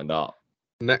is tightened up.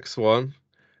 Next one.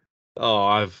 Oh,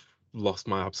 I've lost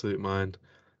my absolute mind.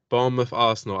 Bournemouth,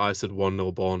 Arsenal. I said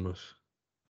 1-0 Bournemouth.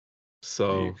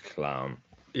 So you clown.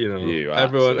 You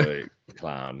absolute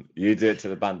clown. You did it to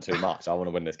the band too much. I want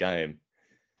to win this game.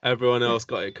 Everyone else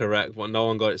got it correct, but no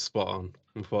one got it spot on,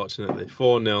 unfortunately.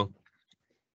 4-0.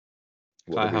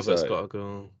 Kai Havertz got a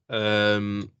goal.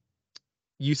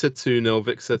 You said 2-0,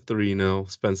 Vic said 3-0,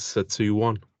 Spencer said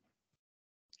 2-1.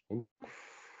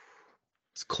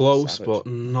 It's close, but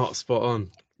not spot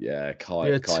on. Yeah,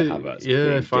 Kai Havertz.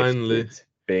 Yeah, finally.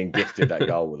 Being gifted that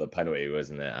goal with a penalty,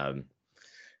 wasn't it?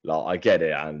 Like, I get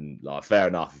it, and like, fair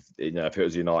enough. If it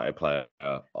was a United player,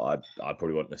 I'd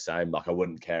probably want the same. Like, I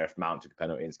wouldn't care if Mount took a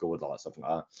penalty and scored like something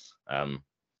like that.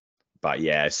 But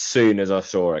yeah, as soon as I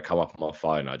saw it come up on my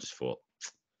phone, I just thought,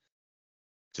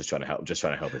 just trying to help his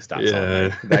stats.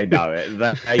 Yeah. They know it.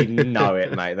 They know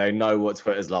it, mate. They know what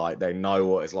Twitter's like. They know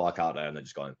what it's like out there, and they're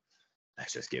just going,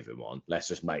 let's just give him one. Let's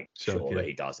just make sure that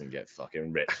he doesn't get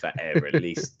fucking ripped forever.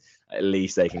 At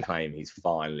least they can claim he's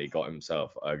finally got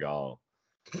himself a goal.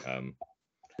 But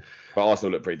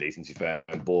Arsenal looked pretty decent, to be fair.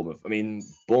 And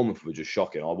Bournemouth were just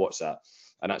shocking. I watched that,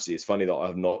 and actually, it's funny that I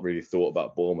have not really thought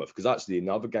about Bournemouth, because actually, in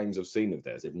other games I've seen of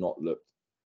theirs, they've not looked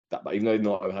that bad. Even though they've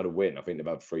not had a win, I think they've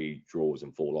had 3 draws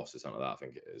and 4 losses, something like that. I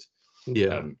think it is.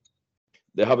 Yeah.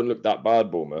 They haven't looked that bad,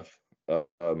 Bournemouth. But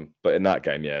in that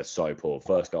game, yeah, so poor.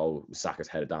 First goal, Saka's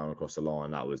headed down across the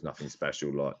line. That was nothing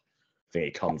special. Like, I think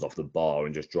he comes off the bar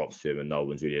and just drops to him, and no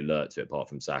one's really alert to it apart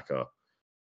from Saka.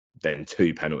 Then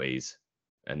 2 penalties,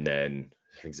 and then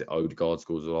I think Odegaard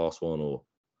scores the last one, or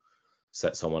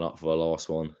set someone up for the last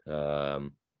one.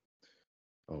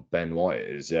 Ben White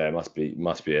is, yeah, must be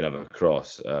another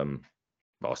cross. But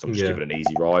Arsenal just give it an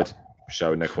easy ride,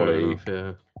 showing their quality. Enough,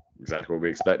 yeah. Exactly what we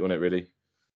expect on it, really.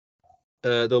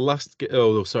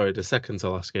 The second to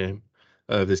last game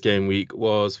of this game week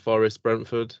was Forest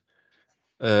Brentford.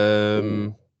 Your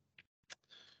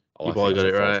I boy think I got said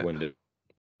it Forest right. win,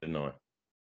 didn't I?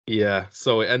 Yeah,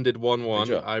 so it ended 1-1.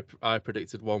 Picture. I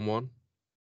predicted 1-1.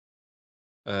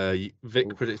 Vic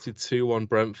Oof. predicted 2-1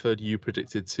 Brentford. You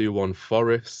predicted 2-1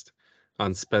 Forest,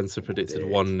 and Spencer predicted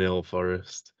 1-0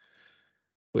 Forest,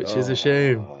 which is a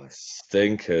shame. Oh,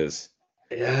 stinkers.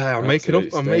 Yeah, I'm making up.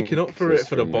 Absolute I'm making up for stinkers it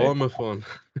for the from me. Bournemouth one.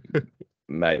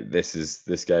 Mate,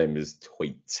 this game is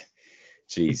tweet.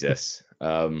 Jesus.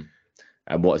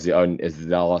 And what is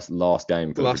the last game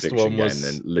for the Last prediction one game? was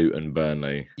Then Luton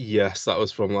Burnley. Yes, that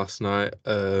was from last night.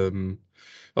 Oh,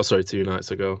 sorry, 2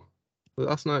 nights ago.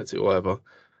 Last night, too, whatever.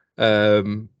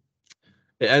 It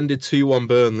ended 2-1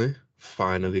 Burnley.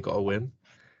 Finally got a win.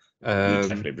 You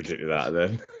definitely predicted that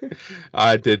then.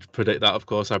 I did predict that, of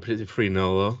course. I predicted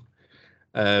 3-0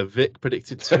 though. Vic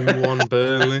predicted 2-1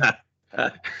 Burnley.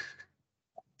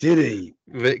 Did he?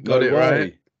 Vic got No it way.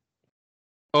 right.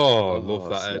 Oh, love Oh,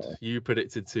 that, Ed. so... You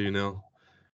predicted 2-0.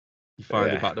 You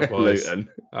finally Yeah, backed the boys. Luton.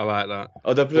 I like that.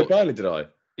 Oh, did I predict Burnley, did I?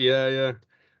 Yeah.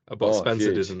 But Oh,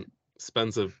 Spencer huge. didn't.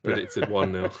 Spencer predicted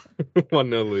 1-0.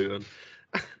 1-0 Luton.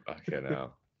 Fucking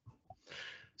hell.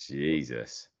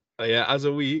 Jesus. Yeah, as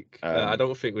a week, I Um,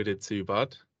 don't think we did too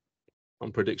bad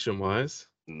on prediction wise.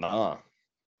 nah.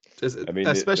 There's- I mean,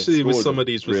 the especially with scores some have of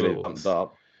these really bumped results.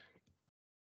 up.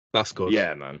 That's good.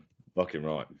 Yeah, man. Fucking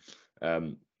right.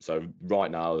 So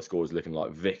right now the score's looking like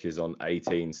Vic is on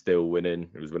 18, still winning.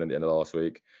 He was winning at the end of last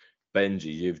week.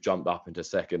 Benji, you've jumped up into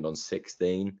second on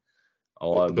 16.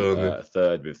 Up the I'm Burnley.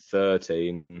 third with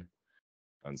 13.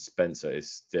 And Spencer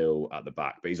is still at the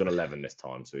back, but he's on 11 this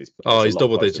time, so it's a He's lot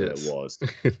double closer than it digits. was.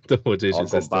 Double I've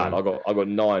digits this gone bad. time. I got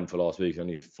 9 for last week,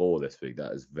 only 4 this week.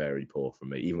 That is very poor for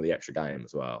me, even with the extra game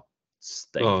as well. Oh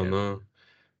Stinking. no.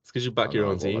 It's because you I back your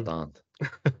know, own what have team. I done?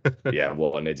 Yeah,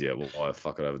 what an idiot. Why the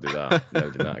fuck could I ever do that?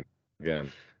 Never doing that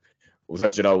again.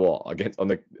 Also, do you know what? Against on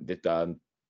the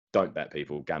don't bet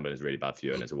people. Gambling is really bad for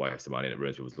you and it's a waste of money and it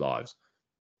ruins people's lives.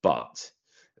 But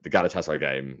the Galatasaray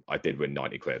game, I did win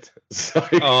 90 quid. So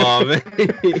Oh man.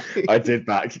 I did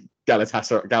back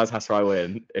Galatasaray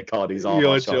win. Icardi's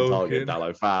You're shot on target, joking.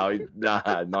 Dallo foul.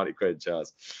 Nah, 90 quid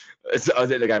chance. So I was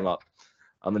in the game like,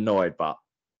 I'm annoyed, but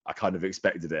I kind of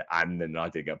expected it, and then I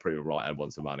did get proven right and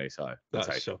won some money. So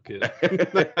That's shocking.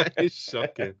 it. That is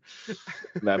shocking.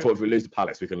 Man, I thought if we lose to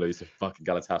Palace, we can lose to fucking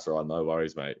Galatasaray. No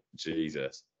worries, mate.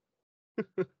 Jesus.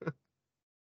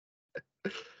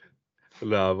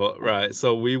 No, but right.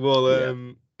 So we will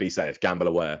Yeah. Be safe. Gamble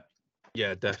aware.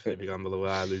 yeah, definitely be gamble away.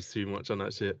 I lose too much on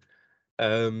that shit.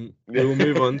 We will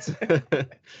move on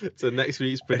to next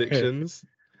week's predictions.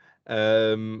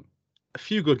 A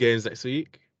few good games next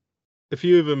week. A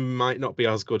few of them might not be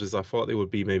as good as I thought they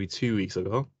would be maybe 2 weeks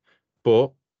ago,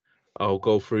 but I'll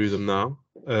go through them now.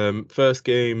 First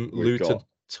game, Luton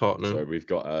Tottenham. So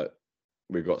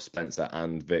we've got Spencer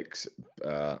and Vic's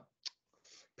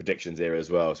predictions here as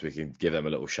well, so we can give them a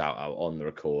little shout out on the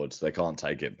record, so they can't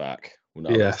take it back. We'll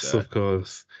know Yes, of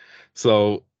course.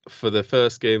 So for the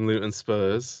first game, Luton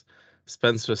Spurs,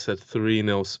 Spencer said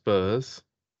 3-0 Spurs,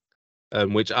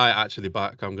 which I actually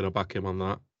back. I'm going to back him on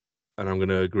that, and I'm going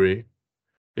to agree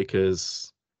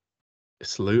because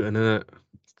it's Luton, isn't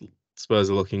it? Spurs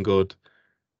are looking good.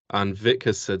 And Vic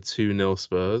has said 2-0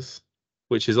 Spurs,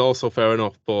 which is also fair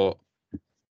enough, but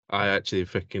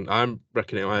I'm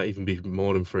reckoning it might even be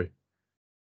more than 3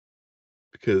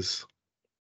 because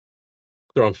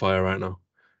they're on fire right now.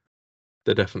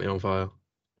 They're definitely on fire.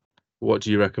 What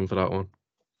do you reckon for that one?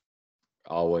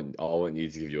 I want you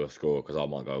to give you a score because I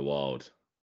might go wild.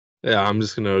 Yeah, I'm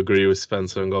just going to agree with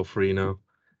Spencer and go 3 now.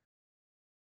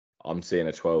 I'm seeing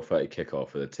a 12:30 kickoff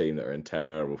for the team that are in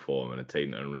terrible form and a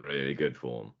team that are in really good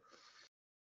form.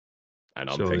 And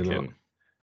I'm thinking,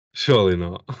 Surely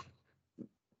not.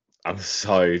 I'm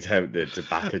so tempted to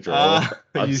back a draw.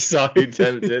 I'm so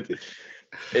tempted.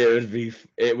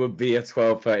 It would be a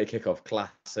 12:30 kickoff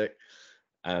classic.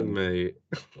 And mate,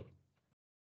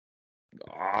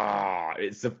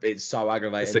 it's so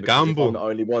aggravating. it's a because if I'm gamble. the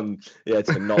only one,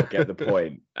 to not get the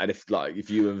point, and if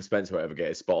you and Spencer ever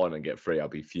get it spot on and get 3, I'll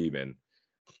be fuming.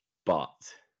 But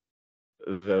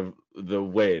the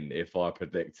win, if I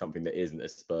predict something that isn't a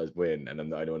Spurs win, and I'm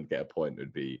the only one to get a point,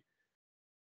 would be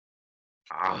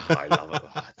I love it.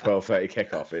 12:30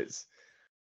 kickoff.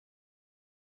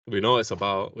 We know what it's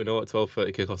about. We know what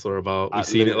 12:30 kickoffs are about. We've At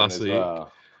seen it Luton last as week.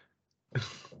 well.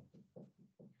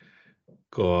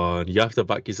 Go on, you have to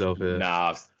back yourself here.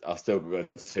 Nah, I've still got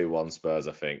 2-1 Spurs.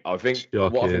 I think what I think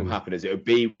Shocking. will happen is it'll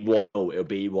be 1-0. It'll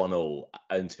be 1-0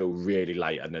 until really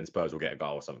late, and then Spurs will get a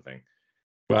goal or something.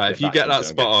 Right, And if you get that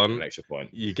spot on, an extra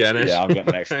point. you get it. Yeah, I'm getting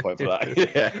an extra point for that.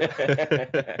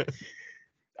 Yeah.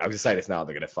 I was just saying this now,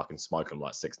 they're going to fucking smoke them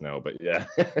like 6-0, but yeah.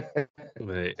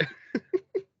 Mate.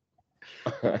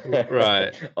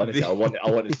 Right. Honestly, I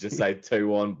wanted to just say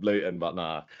 2-1 Luton, but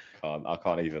nah, I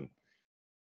can't even.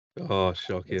 Oh,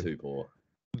 shocking. They're too poor.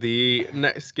 The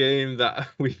next game that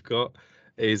we've got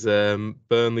is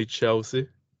Burnley Chelsea.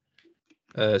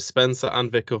 Spencer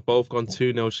and Vic have both gone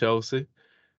 2-0 Chelsea.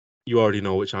 You already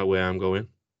know which way I'm going.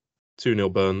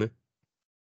 2-0 Burnley.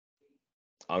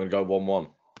 I'm going to go 1-1.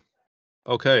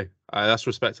 Okay, that's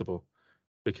respectable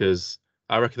because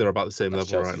I reckon they're about the same level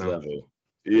Chelsea's right now. level.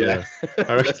 Yeah.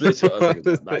 That's literally what I was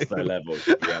thinking. That's their level.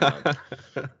 Yeah,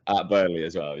 man. At Burnley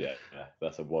as well, yeah.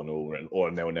 That's a 1-1 written, or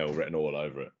a 0-0 written all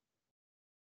over it.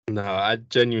 No, I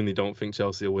genuinely don't think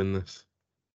Chelsea will win this.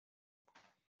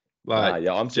 Like,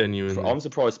 yeah, I'm genuinely. I'm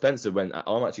surprised Spencer went.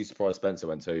 I'm actually surprised Spencer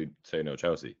went 2-0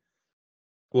 Chelsea.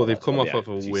 Well, they've come off of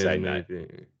a win, maybe.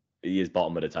 That, he is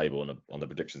bottom of the table on the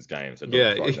predictions game, so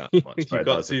yeah, surprise that much. But it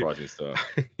does surprise me still.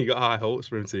 You got high hopes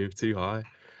for him too high.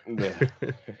 Yeah.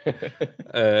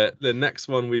 The next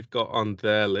one we've got on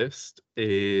their list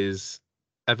is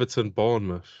Everton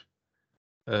Bournemouth.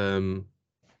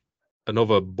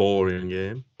 Another boring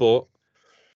game, but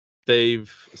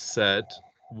they've said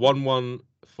 1-1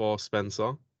 for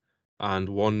Spencer and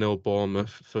 1-0 Bournemouth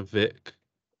for Vic.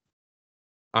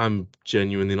 I'm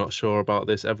genuinely not sure about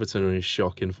this. Everton are in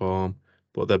shocking form,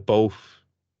 but they're both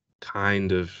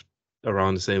kind of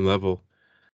around the same level.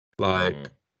 Like,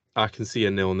 I can see a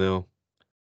 0-0.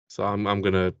 So I'm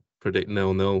gonna predict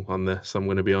 0-0 on this. I'm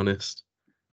gonna be honest.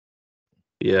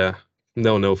 Yeah,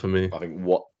 0-0 for me. I think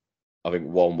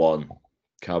 1-1.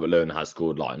 Calvert-Lewin has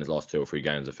scored like in his last 2 or 3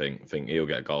 games. I think he'll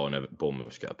get a goal and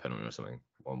Bournemouth should get a penalty or something.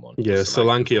 1-1. Yeah,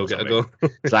 Solanke will get a goal.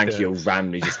 Solanke will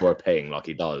randomly just score a ping like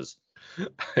he does.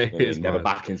 He's never mad.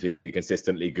 back into be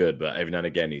consistently good, but every now and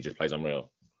again he just plays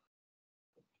unreal.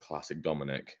 Classic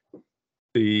Dominic.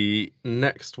 The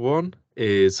next one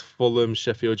is Fulham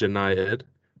Sheffield United.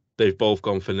 They've both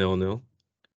gone for 0-0.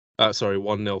 Sorry,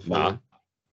 1-0 Fulham.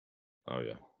 Oh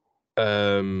yeah.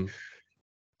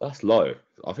 That's low.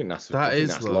 I think that's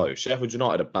low. low. Sheffield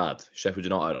United are bad. Sheffield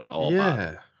United are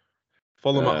bad.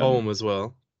 Fulham at home as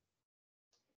well.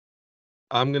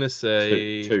 I'm gonna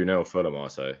say 2-0 Fulham. I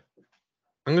say.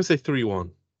 I'm gonna say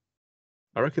 3-1.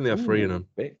 I reckon they have 3 in them.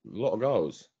 A lot of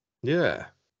goals. Yeah.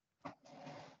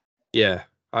 Yeah.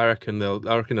 I reckon there'll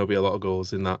be a lot of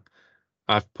goals in that.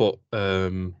 I've put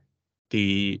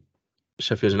the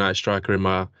Sheffield United striker in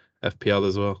my FPL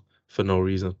as well for no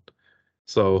reason.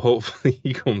 So hopefully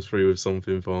he comes through with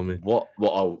something for me. What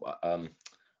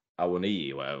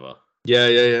Awoniyi, whatever.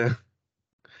 Yeah.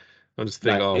 I just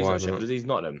think, he's why not Sheffield. He's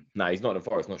Nottingham. No, he's Nottingham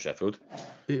Forest, not Sheffield.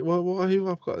 Who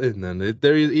I've got in then?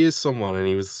 He is someone, and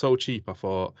he was so cheap. I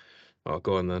thought,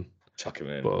 go on then. Chuck him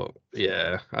in. But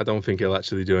yeah, I don't think he'll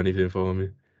actually do anything for me.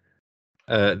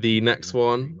 The next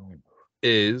one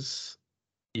is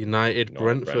United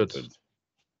Brentford.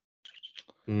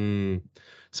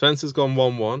 Spencer's gone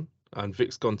 1-1 and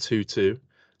Vic's gone 2-2.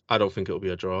 I don't think it'll be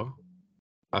a draw.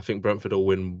 I think Brentford will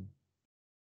win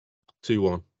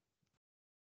 2-1.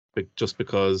 Just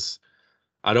because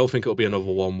I don't think it'll be another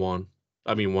 1-1.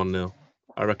 I mean 1-0.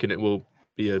 I reckon it will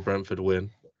be a Brentford win,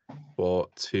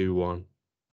 but 2-1.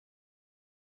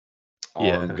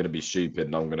 I'm gonna be stupid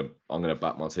and I'm gonna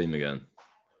back my team again.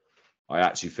 I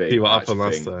actually think. See what happened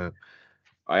last time.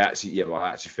 I actually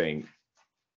think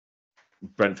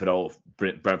Brentford are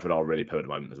really poor at the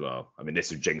moment as well. I mean,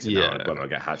 this is jinxing now. I'm gonna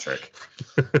get a hat trick,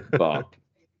 but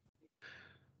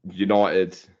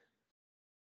United.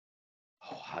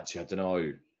 Actually, I don't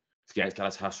know. Against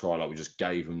Galatasaray, like we just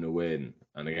gave them the win,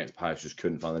 and against Palace, just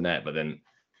couldn't find the net. But then,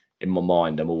 in my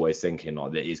mind, I'm always thinking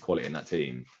like there is quality in that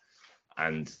team,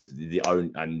 and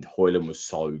Højlund was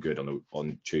so good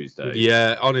on Tuesday.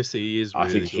 Yeah, honestly, he is. Really I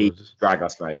think good. he could drag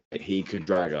us, mate. He could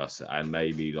drag us, and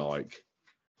maybe like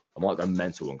I might go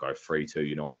mental and go 3-2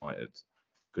 United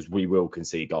because we will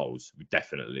concede goals,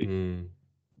 definitely.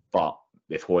 But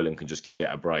if Højlund can just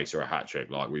get a brace or a hat trick,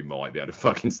 like we might be able to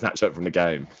fucking snatch up from the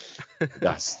game.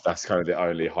 That's kind of the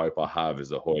only hope I have is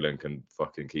that Højlund can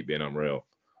fucking keep being unreal.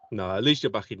 No, at least you're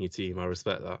back in your team. I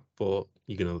respect that, but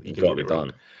you're gonna got to be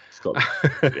done.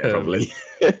 Yeah, probably.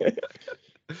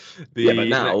 But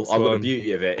now I've got the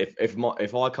beauty of it.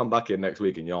 If I come back in next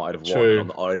week and United have won, I'm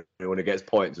the only one who gets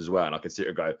points as well, and I can sit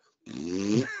here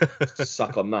and go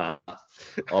suck on that.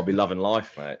 I'll be loving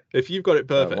life, mate. If you've got it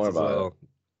perfect as well.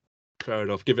 Fair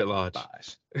enough. Give it large.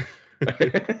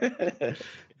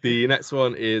 The next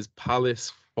one is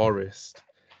Palace Forest.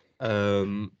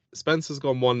 Spencer's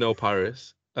gone 1-0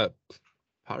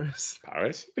 Paris.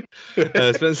 Paris.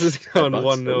 Spencer's gone That's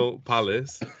 1-0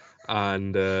 Palace,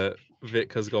 and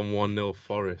Vic has gone 1-0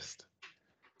 Forest.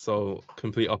 So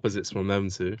complete opposites from them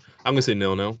two. I'm gonna say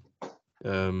 0-0.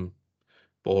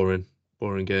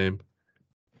 Boring game.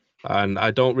 And I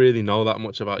don't really know that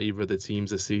much about either of the teams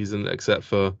this season, except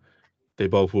for they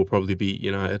both will probably beat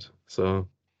United. So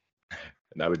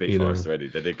no, we beat Forest already.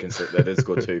 They did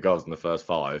score 2 goals in the first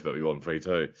 5, but we won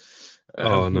 3-2.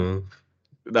 Oh no,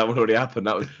 that one already happened.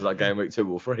 That was like game week 2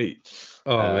 or 3.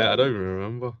 Oh man, I don't even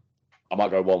remember. I might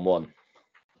go 1-1.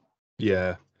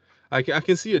 Yeah, I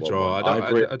can see a draw. I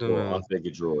agree. don't know. I think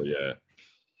a draw. Yeah,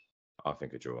 I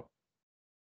think a draw.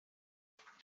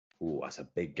 Oh, that's a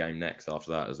big game next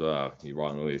after that as well. You're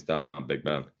writing all these down, big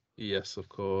man. Yes, of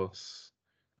course.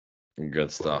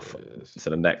 Good stuff.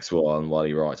 So the next one, while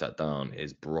he writes that down,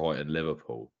 is Brighton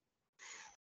Liverpool.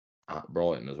 At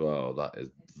Brighton as well. That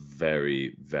is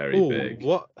very, very big.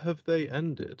 What have they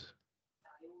ended?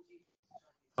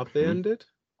 Have they ended?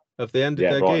 Have they ended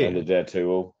their Brighton game? ended their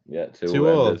 2-2. Yeah,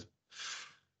 2-2 ended.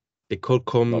 They could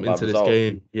come into this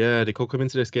game. Yeah, they could come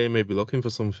into this game maybe looking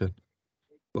for something.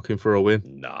 Looking for a win.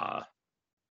 Nah.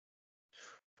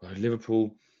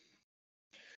 Liverpool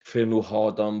feeling all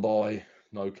hard done by.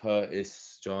 No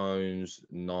Curtis Jones,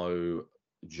 no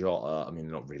Jota. I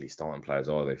mean, not really starting players,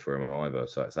 are they, for him either?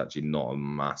 So it's actually not a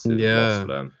massive loss for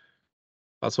them.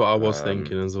 That's what I was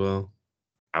thinking as well.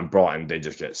 And Brighton did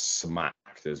just get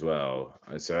smacked as well.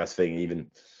 And so that's the thing, even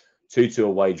 2-2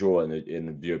 away draw in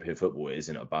the European football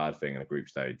isn't a bad thing in a group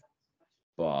stage.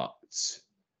 But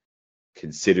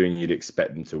considering you'd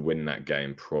expect them to win that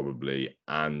game probably,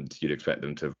 and you'd expect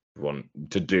them to want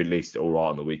to do at least all right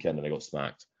on the weekend, and they got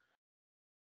smacked.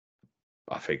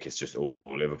 I think it's just all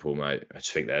Liverpool, mate. I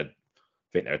just think their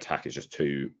attack is just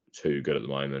too good at the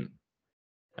moment,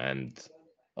 and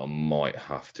I might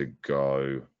have to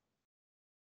go.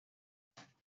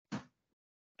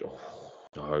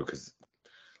 No, because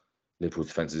Liverpool's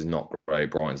defense is not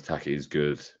great. Brighton's attack is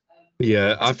good.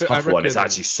 Yeah, it's a tough one. It's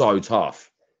actually so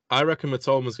tough. I reckon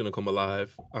Matoma's going to come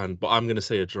alive, but I'm going to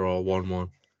say a draw, 1-1,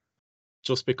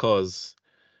 just because.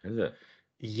 Is it?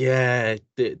 Yeah,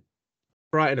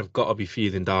 Brighton have got to be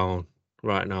feeling down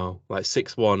right now, like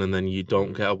 6-1, and then you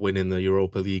don't get a win in the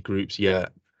Europa League groups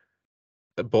yet.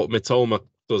 But Mitoma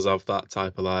does have that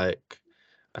type of like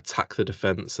attack the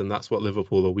defense, and that's what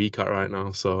Liverpool are weak at right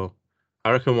now. So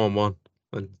I reckon 1-1,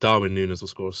 and Darwin Núñez will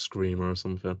score a screamer or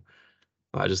something.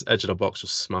 Like just edge of the box,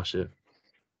 just smash it.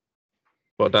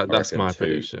 But that's my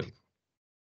prediction.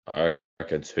 I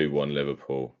reckon 2-1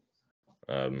 Liverpool.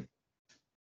 And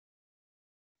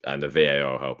the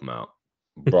VAR will help them out.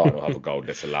 Brighton will have a goal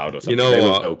disallowed or something. You know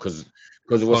what? Because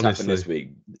of what's happened this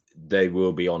week, they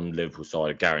will be on Liverpool's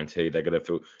side. Guaranteed. They're going to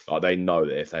feel like they know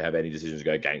that if they have any decisions to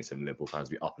go against them, Liverpool fans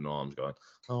will be up in arms going,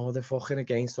 "Oh, they're fucking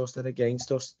against us. They're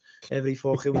against us every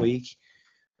fucking week."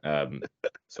 So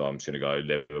I'm just going to go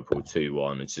Liverpool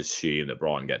 2-1 and just assume that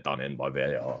Brighton get done in by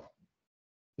VAR.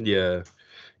 Yeah.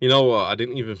 You know what? I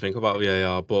didn't even think about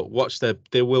VAR, but watch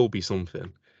there will be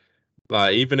something.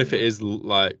 Like, even if it is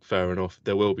like fair enough,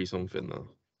 there will be something though.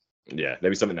 Yeah,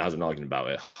 there'll be something that has an argument about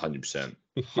it. 100%.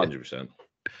 100%.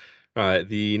 Right.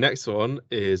 The next one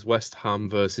is West Ham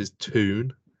versus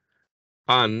Toon.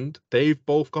 And they've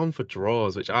both gone for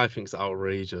draws, which I think is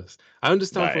outrageous. I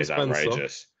understand from Spencer.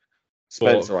 Outrageous.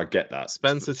 Spencer, I get that.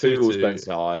 Spencer too.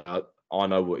 Spencer, I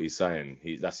know what he's saying.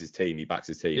 That's his team. He backs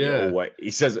his team. Yeah.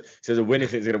 He says a win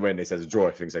if it's going to win. He says a draw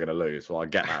if things are going to lose. So I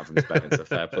get that from Spencer.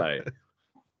 Fair play.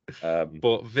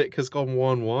 But Vic has gone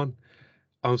 1-1.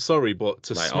 I'm sorry, but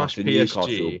to smash PSG,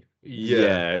 Newcastle,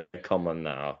 yeah, come on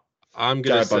now. I'm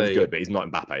gonna say good, but he's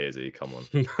not Mbappe, is he? Come on.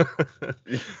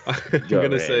 I'm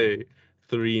gonna say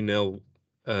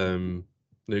 3-0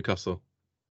 Newcastle.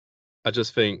 I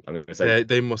just think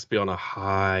they must be on a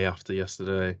high after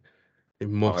yesterday. It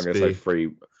must be. I'm gonna say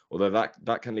 3. Although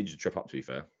that can lead you to trip up, to be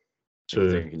fair. True.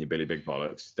 If you're thinking you're Billy Big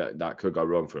Bollocks, that could go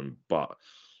wrong for him. But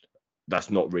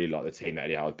that's not really like the team that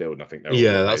Eddie Howe's building. I think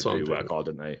that's what I'm work hard,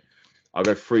 didn't they? I'll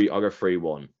go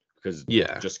 3-1 because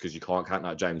just because you can't count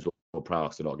out James or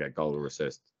Prowse to not get goal or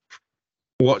assist.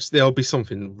 There'll be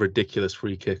something ridiculous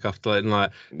free kick after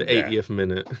the 80th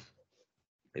minute.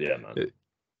 Yeah, man.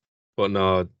 But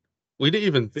no, we didn't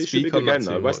even speak on that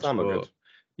too much. West Ham are good.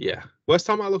 Yeah, West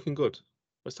Ham are looking good.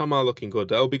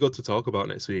 That'll be good to talk about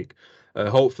next week.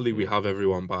 Hopefully we have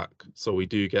everyone back, so we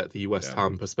do get the West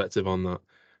Ham perspective on that,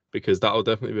 because that'll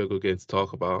definitely be a good game to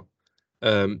talk about.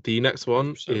 The next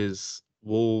one 100%. Is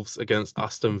Wolves against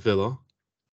Aston Villa.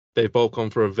 They've both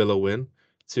gone for a Villa win.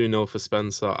 2-0 for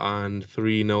Spencer and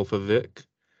 3-0 for Vic.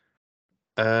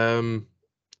 I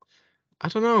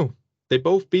don't know. They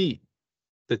both beat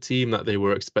the team that they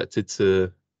were expected to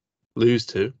lose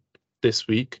to this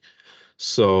week.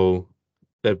 So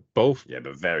they're both. Yeah,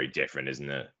 but very different, isn't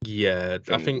it? Yeah,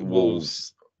 I think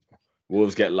Wolves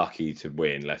get lucky to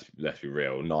win. Let's be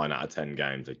real. 9 out of 10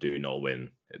 games they do not win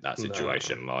in that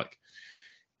situation. No. Like,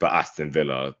 but Aston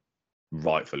Villa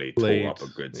rightfully tore up a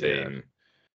good team.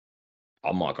 Yeah.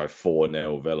 I might go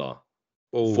 4-0 Villa.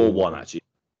 Oh. 4-1 actually.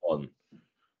 4-1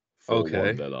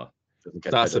 Okay. Villa.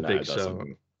 That's a big shout.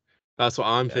 That's what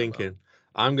I'm thinking. Man.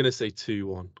 I'm gonna say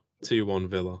 2-1. 2-1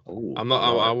 Villa. Ooh, I'm not.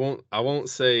 I won't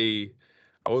say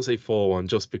 4-1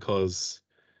 just because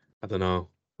I don't know.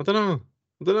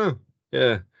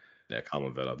 Yeah. Yeah, come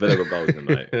on, Villa. Villa got goals in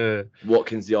them, mate.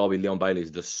 Watkins, Diaby, Leon Bailey is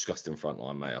a disgusting front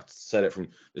line, mate. I've said it from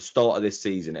the start of this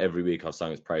season. Every week I've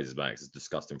sung its praises, mate. It's a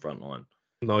disgusting front line.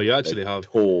 No, you actually have.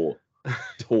 Tore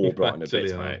Brighton to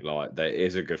bits, mate. Like, there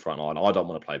is a good front line. I don't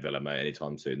want to play Villa, mate,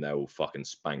 anytime soon. They will fucking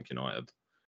spank United.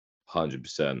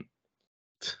 100%.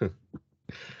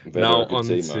 Now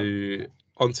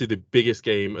onto the biggest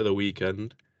game of the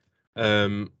weekend.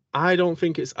 I don't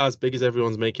think it's as big as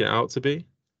everyone's making it out to be.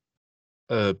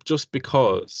 Just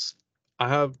because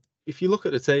if you look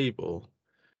at the table,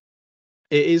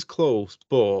 it is close,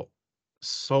 but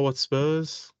so are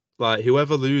Spurs. Like,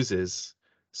 whoever loses,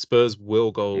 Spurs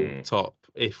will go top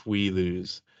if we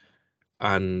lose.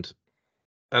 And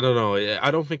I don't know.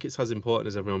 I don't think it's as important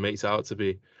as everyone makes it out to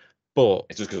be. But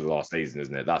it's just because of last season,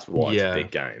 isn't it? That's why it's a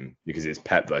big game, because it's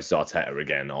Pep versus Arteta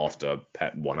again after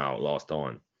Pep won out last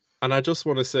time. And I just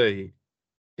want to say,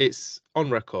 it's on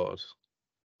record.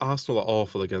 Arsenal are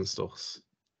awful against us.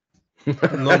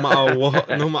 No matter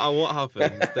what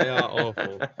happens, they are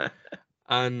awful.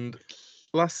 And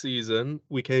last season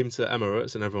we came to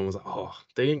Emirates and everyone was like, "Oh,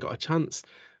 they ain't got a chance.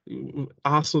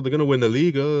 Arsenal, they're gonna win the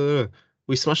league."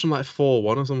 We smashed them like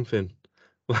 4-1 or something.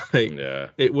 Like,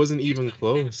 it wasn't even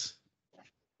close.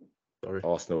 Sorry,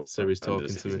 Arsenal. Siri's talking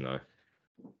to me. Though.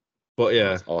 But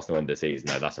yeah, Arsenal end the season.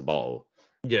 No, that's a bottle.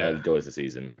 Yeah, enjoys the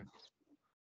season.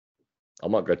 I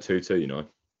might go 2-2. You know.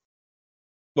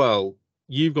 Well,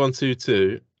 you've gone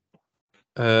 2-2.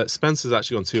 Spencer's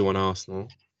actually gone 2-1 Arsenal.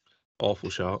 Awful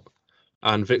shot.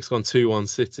 And Vic's gone 2-1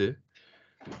 City.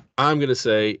 I'm going to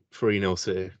say 3-0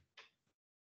 City.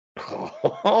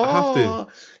 I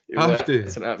have to.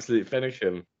 It's an absolute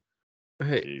finishing.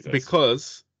 Hey,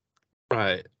 because,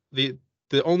 right, the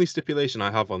only stipulation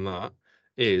I have on that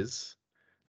is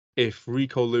if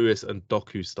Rico Lewis and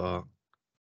Doku start.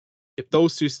 If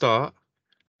those two start,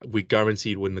 we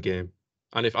guaranteed win the game.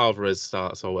 And if Alvarez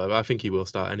starts or whatever, I think he will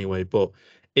start anyway. But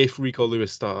if Rico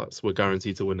Lewis starts, we're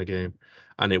guaranteed to win the game.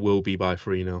 And it will be by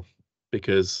 3-0.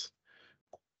 Because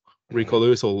Rico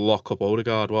Lewis will lock up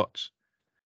Odegaard, watch.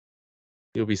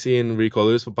 You'll be seeing Rico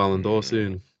Lewis for Ballon d'Or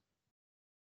soon.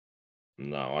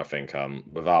 No, I think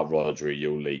without Rodri,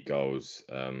 you'll leak goals.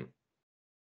 And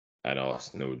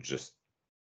Arsenal just,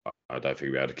 I don't think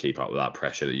we'll be able to keep up with that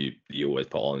pressure that you always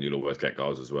put on. You'll always get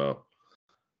goals as well.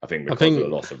 I think because of the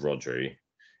loss of Rodri,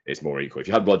 it's more equal. If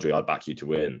you had Rodri, I'd back you to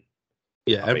win.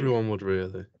 Yeah, everyone would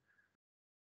really.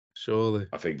 Surely.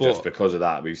 I think just because of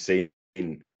that, we've seen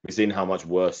how much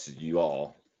worse you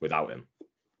are without him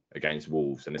against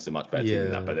Wolves, and it's a much better team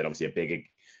than that. But then obviously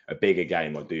a bigger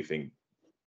game, I do think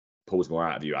pulls more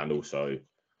out of you, and also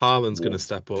Haaland's going to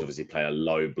step up. Obviously, play a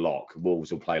low block.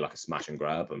 Wolves will play like a smash and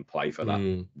grab and play for that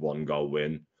 1-goal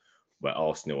win. Where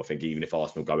Arsenal, I think, even if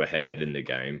Arsenal go ahead in the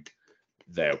game,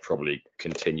 they'll probably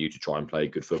continue to try and play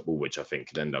good football, which I think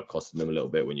could end up costing them a little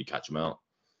bit when you catch them out.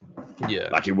 Yeah,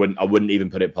 like I wouldn't even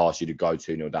put it past you to go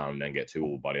 2-0 down and then get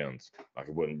 2-2 by the end. Like,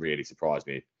 it wouldn't really surprise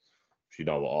me if you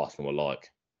know what Arsenal are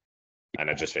like. And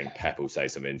I just think Pep will say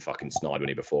something fucking snide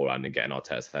beforehand and get in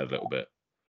Arteta's head a little bit.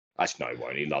 Actually, no, he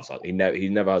won't. He loves that. He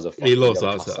never has a. He loves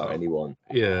cuss out anyone.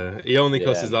 Yeah, he only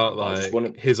cusses out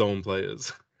like his own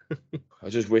players. I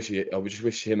just wish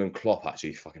him and Klopp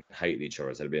actually fucking hate each other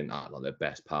instead of being like their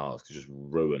best pals, because just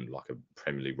ruined like a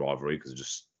Premier League rivalry, because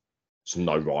just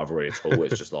no rivalry at all.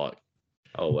 It's just like,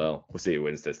 oh well, we'll see who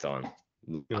wins this time.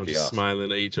 Just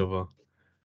smiling at each other.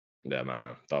 Yeah, man,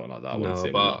 don't like that. I want to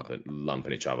see them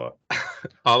lumping each other.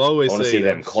 I'll always see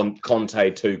them.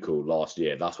 Conte Tuchel last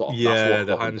year. That's what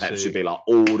Klopp and Pep should be like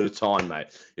all the time,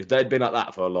 mate. If they'd been like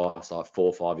that for the last like 4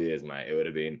 or 5 years, mate, it would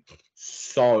have been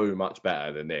so much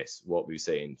better than this. What we've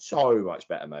seen, so much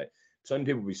better, mate. So many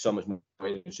people would be so much more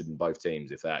interested in both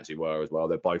teams if they actually were as well.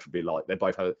 They both would be like, they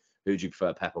both have. Who do you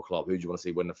prefer, Pep or Klopp? Who do you want to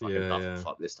see win the fucking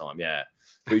fuck this time? Yeah.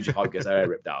 Who do you hope gets their hair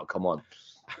ripped out? Come on.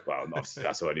 Well, obviously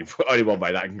that's only one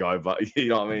way that can go, but you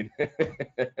know what I mean.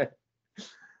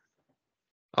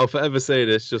 I'll forever say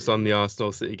this just on the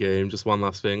Arsenal City game. Just one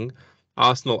last thing: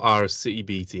 Arsenal are a City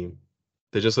B team.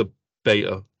 They're just a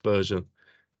beta version.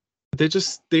 They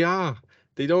just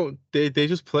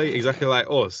play exactly like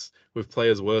us with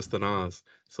players worse than ours.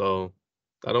 So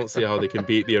I don't see how they can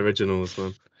beat the originals,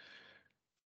 man.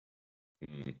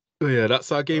 But yeah,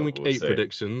 that's our game Well, week we'll 8 see.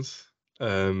 predictions.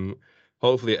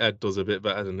 Hopefully Ed does a bit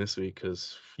better than this week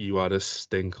because you had a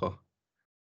stinker.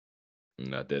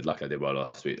 I did like I did well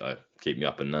last week though. Keep me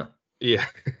up in there. Yeah.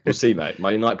 We'll see, mate.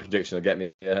 My United prediction will get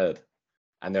me ahead.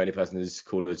 And the only person who's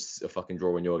called a fucking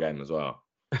draw in your game as well.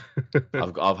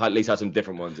 I've at least had some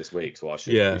different ones this week, so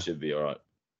we should be all right.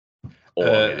 Or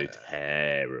I'm gonna do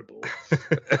terrible.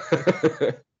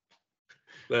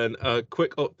 Then a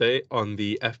quick update on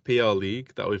the FPL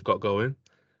league that we've got going.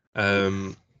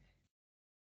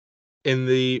 In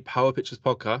the Power Pictures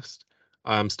podcast,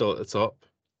 I'm still at the top,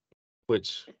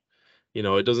 which, you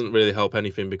know, it doesn't really help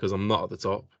anything because I'm not at the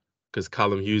top because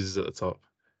Callum Hughes is at the top.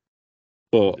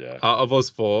 But out of us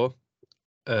four,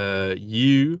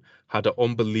 you had an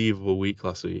unbelievable week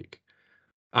last week.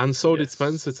 And so did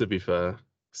Spencer, to be fair.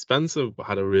 Spencer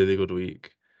had a really good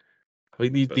week. I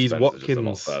think these Watkins just a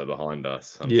lot further behind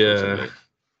us, unfortunately. Yeah.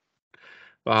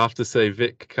 But I have to say,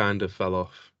 Vic kind of fell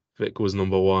off. Vic was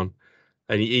number one.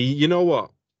 And you know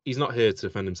what? He's not here to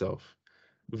defend himself.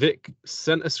 Vic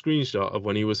sent a screenshot of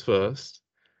when he was first,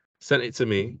 sent it to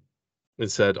me,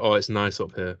 and said, "Oh, it's nice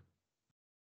up here."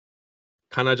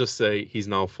 Can I just say he's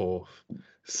now fourth?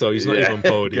 So he's not even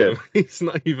podium. He's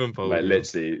not even podium. Mate,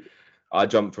 literally, I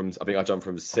think I jumped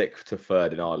from 6th to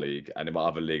 3rd in our league, and in my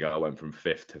other league I went from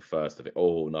 5th to 1st. I think,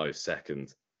 oh no,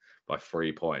 2nd by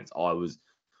 3 points. I was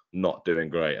not doing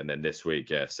great, and then this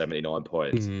week, 79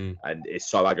 points, and it's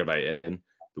so aggravating.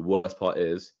 The worst part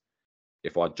is,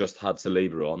 if I just had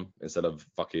Saliba on instead of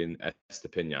fucking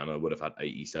Estepinian, I would have had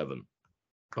 87.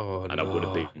 Oh, and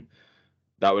no.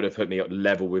 That would have put me up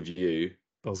level with you.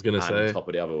 I was gonna say top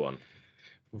of the other one.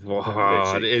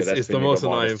 Wow, it's the most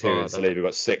annoying part. Saliba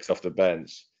got 6 off the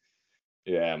bench.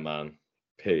 Yeah, man,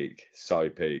 so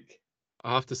peak.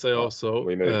 I have to say also,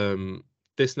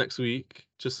 this next week,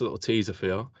 just a little teaser for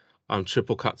you. I'm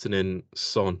triple captaining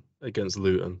Son against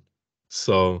Luton,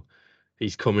 so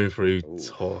he's coming through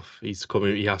tough. He's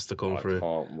coming. He has to come through. I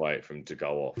can't wait for him to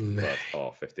go off first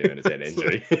half, 15 minutes in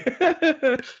injury.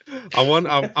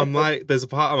 I'm like, there's a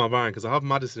part of my mind because I have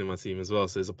Maddison in my team as well.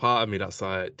 So there's a part of me that's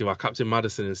like, do I captain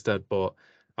Maddison instead? But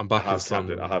I'm back in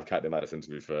Son. I have captain Maddison, to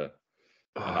be fair.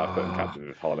 I have put him captain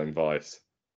with Harlan Vice.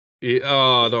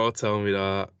 Don't tell me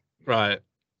that. Right.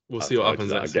 We'll see what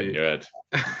happens next week. I'm getting your head.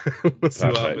 We'll see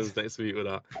what happens next week with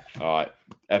that. All right.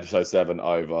 Episode 7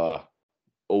 over.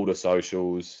 All the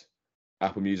socials.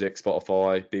 Apple Music,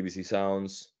 Spotify, BBC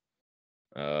Sounds.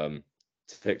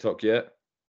 TikTok yet?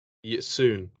 Yeah,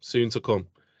 soon to come.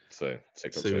 So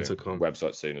TikTok soon to come.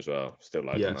 Website soon as well. Still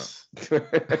loading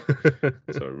that.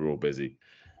 So we're all busy.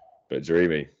 But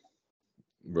dreamy.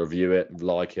 Review it,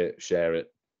 like it, share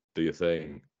it, do your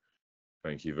thing.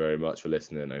 Thank you very much for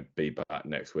listening, and be back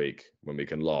next week when we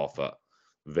can laugh at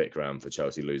Vikram for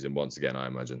Chelsea losing once again, I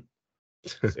imagine.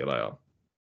 See you later.